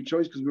was no free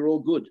choice because we were all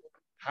good.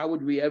 How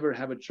would we ever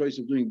have a choice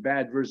of doing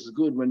bad versus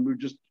good when we're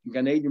just in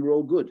Gan Eden, we're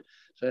all good?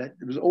 So it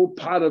was all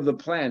part of the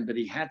plan that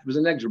he had, it was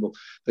inexorable,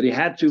 that he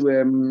had to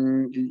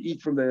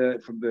eat from the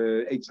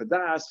Eitz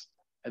Hadas,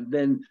 and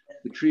then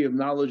the tree of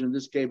knowledge, and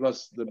this gave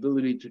us the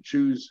ability to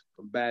choose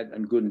from bad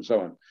and good and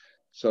so on.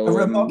 So,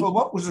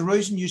 what was the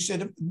reason you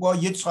said why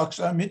Yitzchak's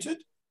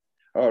omitted?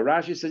 Oh,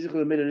 Rashi says it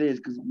is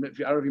because I don't know if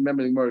you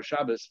remember the Gemara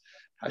Shabbos.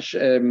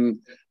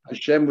 Hashem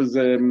was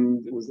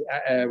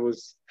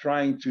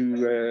trying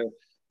to.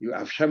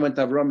 Hashem went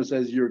to Avram and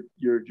says, "Your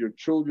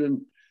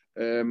children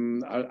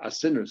are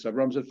sinners."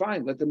 Avram said,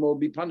 "Fine, let them all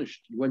be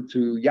punished." He went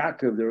to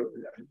Yaakov.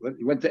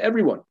 He went to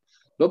everyone.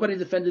 Nobody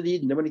defended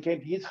Eden. Then when he came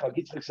to Yitzchak,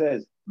 Yitzchak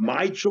says,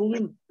 "My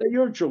children, they're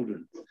your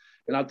children."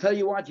 And I'll tell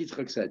you what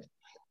Yitzchak said.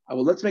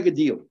 Well, let's make a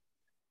deal.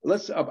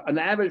 An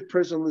average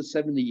person lives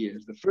 70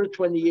 years. The first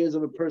 20 years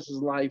of a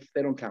person's life,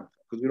 they don't count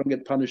because we don't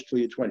get punished till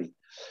you're 20.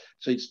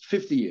 So it's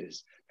 50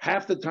 years.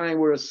 Half the time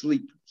we're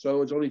asleep,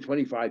 so it's only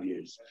 25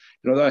 years.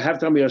 Half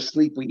the time we are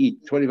asleep, we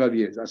eat 25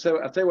 years. I'll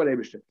tell you what,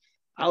 Abishter,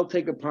 I'll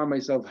take upon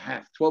myself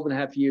 12 and a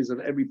half years of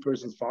every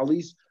person's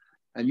follies,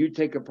 and you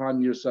take upon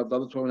yourself the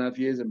other 12 and a half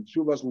years, and the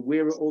two of us will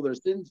wear all their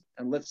sins,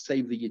 and let's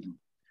save the Yidden.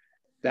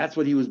 That's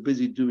what he was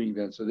busy doing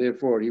then. So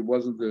therefore, he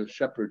wasn't the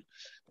shepherd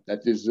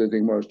that this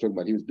thing Morris talking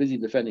about. He was busy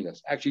defending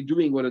us, actually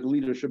doing what a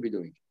leader should be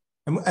doing.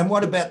 And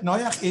what about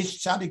Noach? Is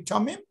Tzaddik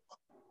Tomim?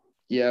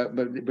 Yeah,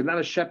 but not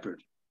a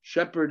shepherd.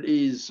 Shepherd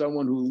is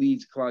someone who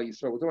leads Klal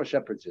Yisrael. We're talking about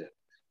shepherds here.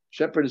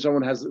 Shepherd is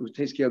someone who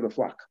takes care of the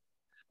flock.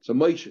 So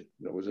Moshe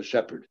was a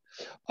shepherd.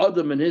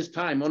 Adam in his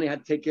time only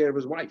had to take care of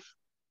his wife.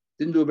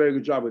 Didn't do a very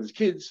good job with his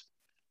kids,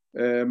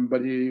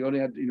 but he only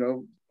had,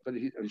 but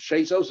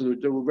Sheis also,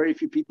 there were very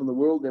few people in the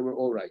world, they were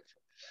all right.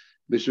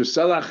 Mr.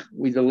 Salach,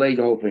 we delayed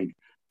the whole thing.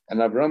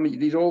 And Abraham,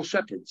 these are all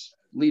shepherds,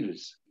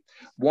 leaders.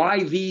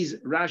 Why these?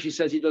 Rashi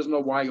says he doesn't know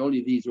why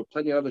only these. There were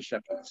plenty of other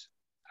shepherds.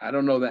 I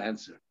don't know the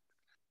answer.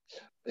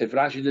 If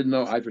Rashi didn't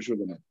know, I for sure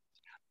don't know.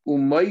 Who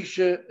are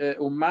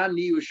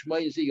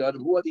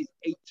these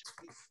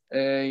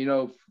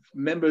 8,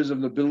 members of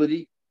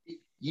nobility?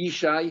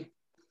 Yishai,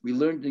 we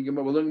learned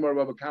more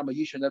about Kama.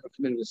 Yishai never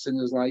committed a sin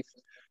in his life.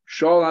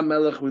 Shaul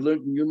HaMelech, we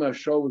learned from Yuma,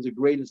 Shaul was the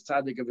greatest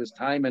tzaddik of his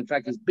time. In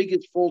fact, his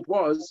biggest fault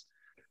was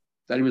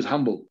that he was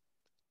humble.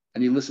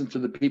 And he listened to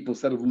the people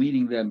instead of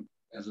leading them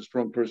as a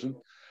strong person.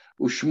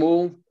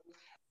 Ushmul,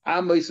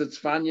 Amos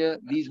Tzfanya,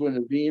 these were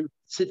Nevi'im.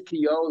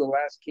 Tzidkiyo, the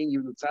last king, he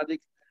was a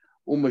tzaddik.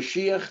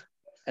 Umashiach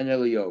and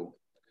Elio.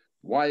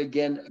 Why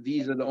again?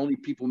 These are the only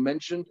people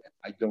mentioned.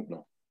 I don't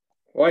know.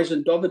 Why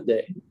isn't David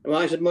there?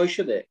 Why isn't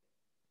Moshe there?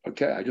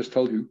 Okay, I just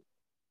told you.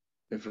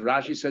 If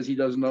Rashi says he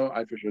doesn't know,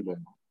 I for sure don't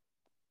know.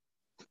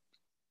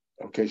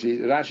 Okay, see,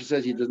 Rashi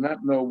says he does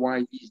not know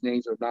why these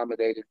names are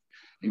nominated,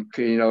 and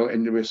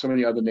there were so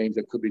many other names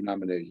that could be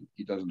nominated.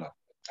 He doesn't know.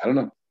 I don't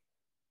know.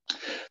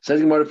 Says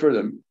he more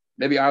further.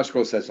 Maybe our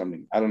scroll says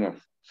something. I don't know.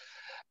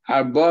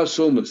 Arba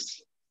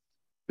Sulmus.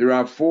 There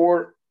were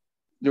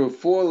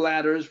four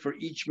ladders for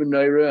each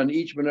menorah, and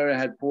each menorah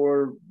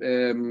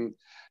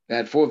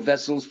had four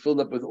vessels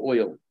filled up with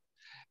oil.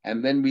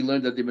 And then we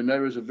learned that the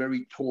menorahs are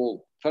very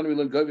tall. Finally,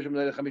 we learned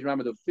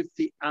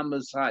 50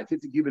 amas high,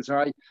 50 cubits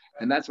high,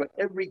 and that's why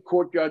every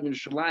courtyard in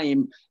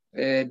Shalim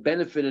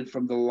benefited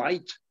from the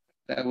light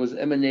that was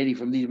emanating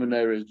from these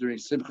menorahs during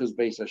Simchas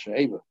Beis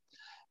HaShe'eva.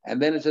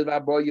 And then it says,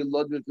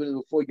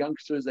 the four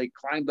youngsters, they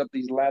climbed up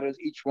these ladders.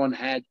 Each one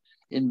had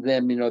in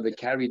them, they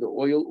carry the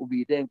oil.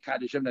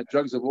 That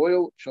jugs of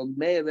oil,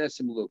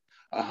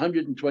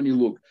 120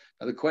 lug.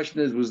 Now the question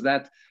is, was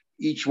that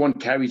each one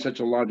carried such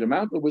a large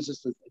amount, or was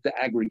this the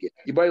aggregate?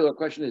 The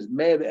question is,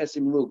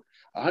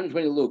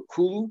 120 lug,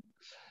 kulu.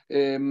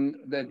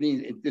 That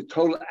means the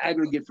total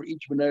aggregate for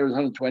each menorah is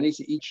 120.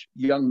 So each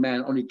young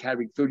man only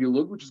carried 30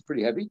 lug, which is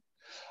pretty heavy.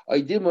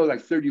 I did more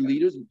like 30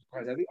 liters, which is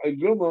quite heavy.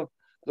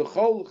 The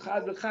whole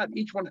chad,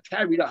 each one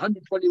carried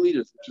 120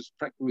 liters, which is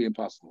practically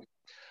impossible.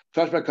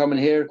 Tashma coming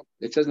here,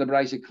 it says in the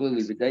Braisa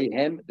clearly, they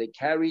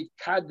carried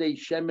kadei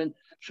shemen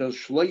shel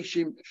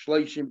shloishim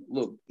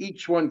lug.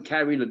 Each one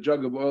carried a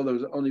jug of oil that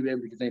was only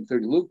able to contain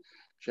 30 lug.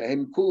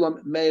 Shehem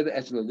kulam me'ev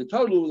etzim. The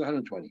total was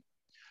 120.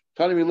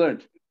 Finally, we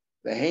learned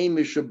the heim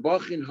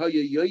mishabachin haya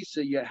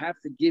yoisa. You have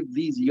to give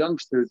these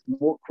youngsters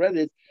more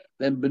credit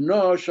than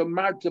Beno shel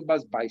Marta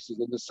bas Baisis,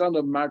 than the son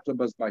of Marta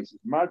bas Baisis.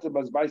 Marta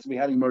bas Baisis, we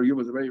had in Maryam,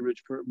 was a very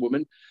rich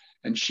woman,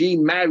 and she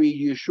married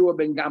Yeshua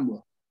ben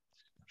Gamla.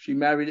 She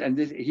married, and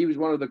he was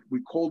one of we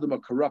called him a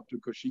corrupt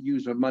because she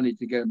used her money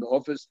to get in the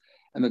office.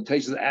 And the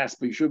Taisus asked,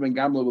 but Yeshua ben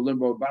Gamla of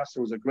Limbo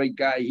Basta was a great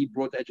guy. He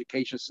brought the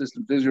education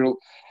system to Israel.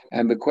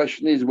 And the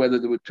question is whether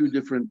there were two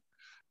different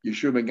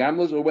Yeshua ben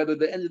Gamlas, or whether at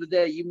the end of the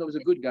day, even though he was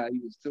a good guy, he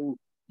would still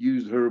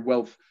use her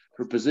wealth,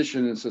 her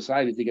position in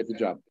society to get the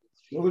job.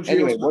 Wasn't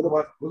she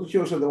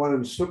also the one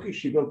in Sukah?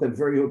 She built that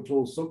very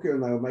tall Sukah,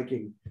 and they were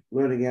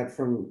learning out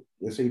from.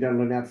 So you don't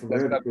learn out from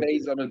That's her. got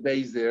bays on the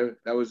bays there.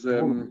 That was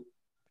Helone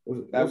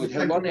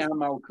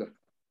Hamalka.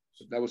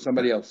 That was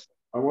somebody else.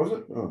 Oh, was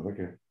it? Oh,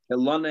 okay.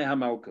 Helone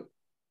Hamalka.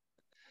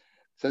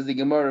 Says the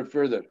Gemara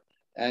further.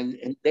 And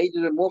they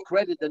did him more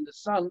credit than the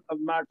son of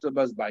Marta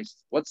bas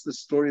Baisis. What's the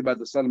story about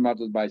the son of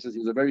Marta bas Baisis? He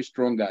was a very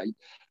strong guy.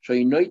 So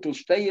he was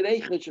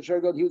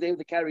able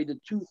to carry the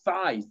two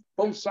thighs,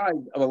 both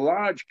sides of a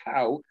large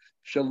cow.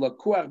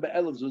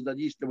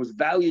 That was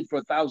valued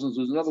for thousands.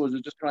 In other words,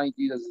 we're just trying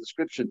to use as a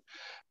description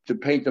to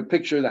paint a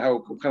picture of how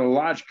kind of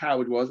large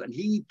cow it was. And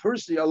he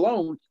personally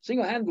alone,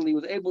 single-handedly,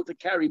 was able to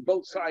carry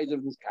both sides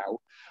of this cow.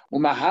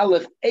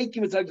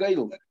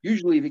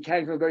 Usually, if he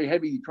carried something very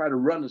heavy, he tried to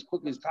run as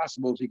quickly as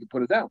possible so he could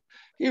put it down.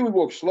 He would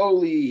walk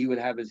slowly. He would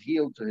have his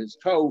heel to his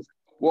toe,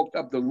 walked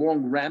up the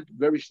long ramp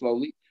very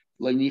slowly,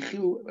 and he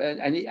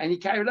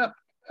carried up.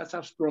 That's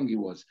how strong he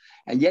was.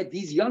 And yet,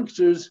 these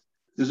youngsters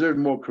deserve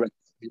more credit.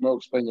 We'll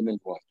explain in a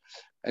minute why.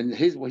 And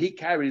what he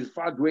carried is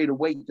far greater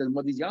weight than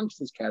what these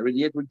youngsters carried,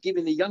 yet we're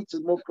giving the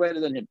youngsters more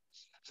credit than him.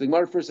 So the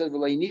Gemara first says,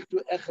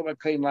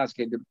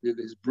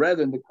 his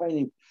brethren, the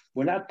Kohanim,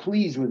 were not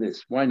pleased with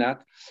this. Why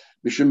not?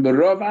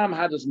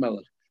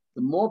 The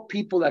more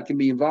people that can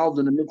be involved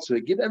in the mitzvah,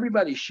 give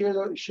everybody, share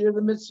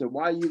the mitzvah.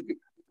 Why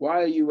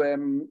are you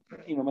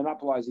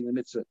monopolizing the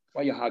mitzvah?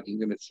 Why are you hogging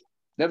the mitzvah?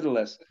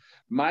 Nevertheless,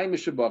 why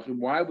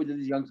would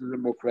these youngsters have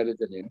more credit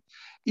than him?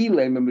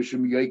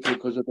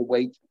 Because of the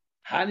weight.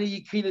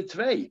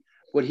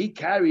 What he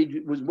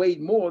carried was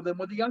weighed more than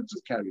what the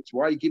youngsters carried. So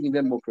why are you giving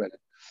them more credit?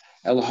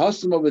 El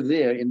Hassam over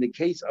there, in the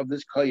case of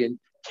this Kohen,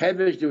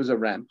 Kevish, there was a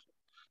ramp.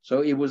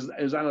 So it was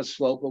on a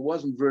slope. It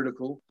wasn't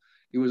vertical.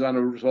 It was on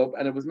a slope,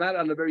 and it was not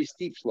on a very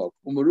steep slope.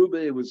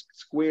 Umaruba, it was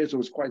square, so it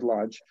was quite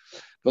large.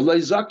 But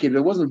Leizakid,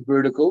 it wasn't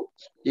vertical.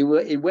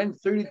 It went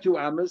 32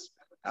 amas.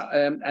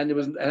 And it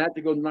had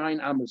to go 9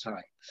 amas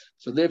high.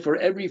 So therefore,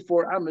 every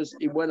 4 amas,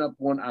 it went up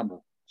 1 amma.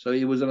 So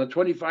it was on a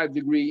 25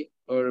 degree,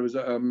 or it was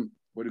what do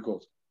you call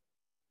it?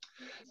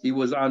 He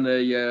was on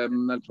a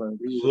not 20,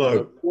 he was on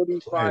a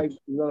 45.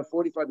 He was on a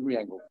 45 degree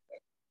angle.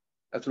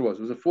 That's what it was.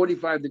 It was a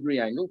 45 degree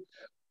angle,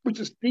 which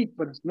is steep,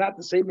 but it's not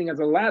the same thing as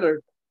a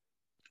ladder.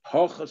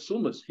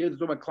 Hochasumas. Here, they're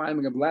talking about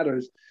climbing up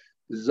ladders.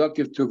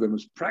 Zakiv Tuvim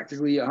was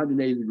practically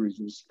 180 degrees.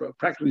 It was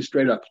practically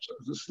straight up. So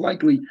it was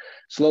slightly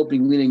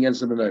sloping, leaning against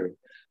the menorah.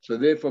 So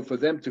therefore, for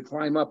them to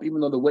climb up, even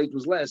though the weight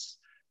was less,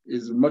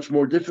 is much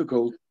more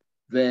difficult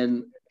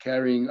than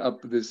carrying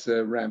up this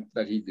ramp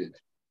that he did.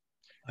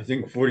 I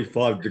think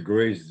 45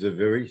 degrees is a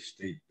very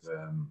steep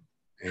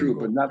True,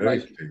 but not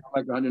like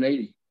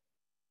 180.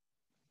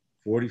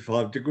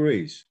 45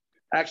 degrees.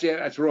 Actually,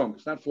 that's wrong.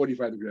 It's not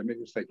 45 degrees. I made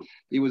a mistake.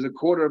 It was a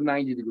quarter of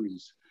 90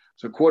 degrees.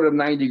 So a quarter of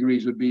 90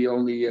 degrees would be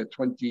only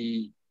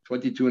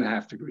 22 and a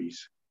half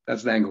degrees.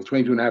 That's the angle,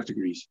 22 and a half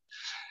degrees.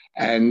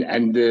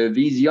 And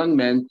these young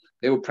men,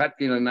 they were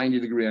practically on a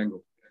 90-degree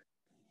angle,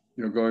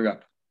 going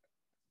up.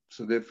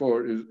 So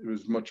therefore, it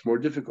was much more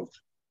difficult.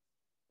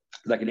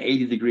 Like an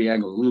 80-degree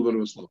angle, a little bit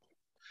of a slope,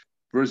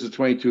 versus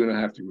 22 and a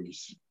half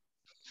degrees.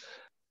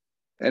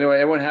 Anyway,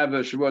 everyone have a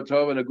Shavua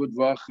Tov and a good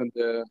Vach, and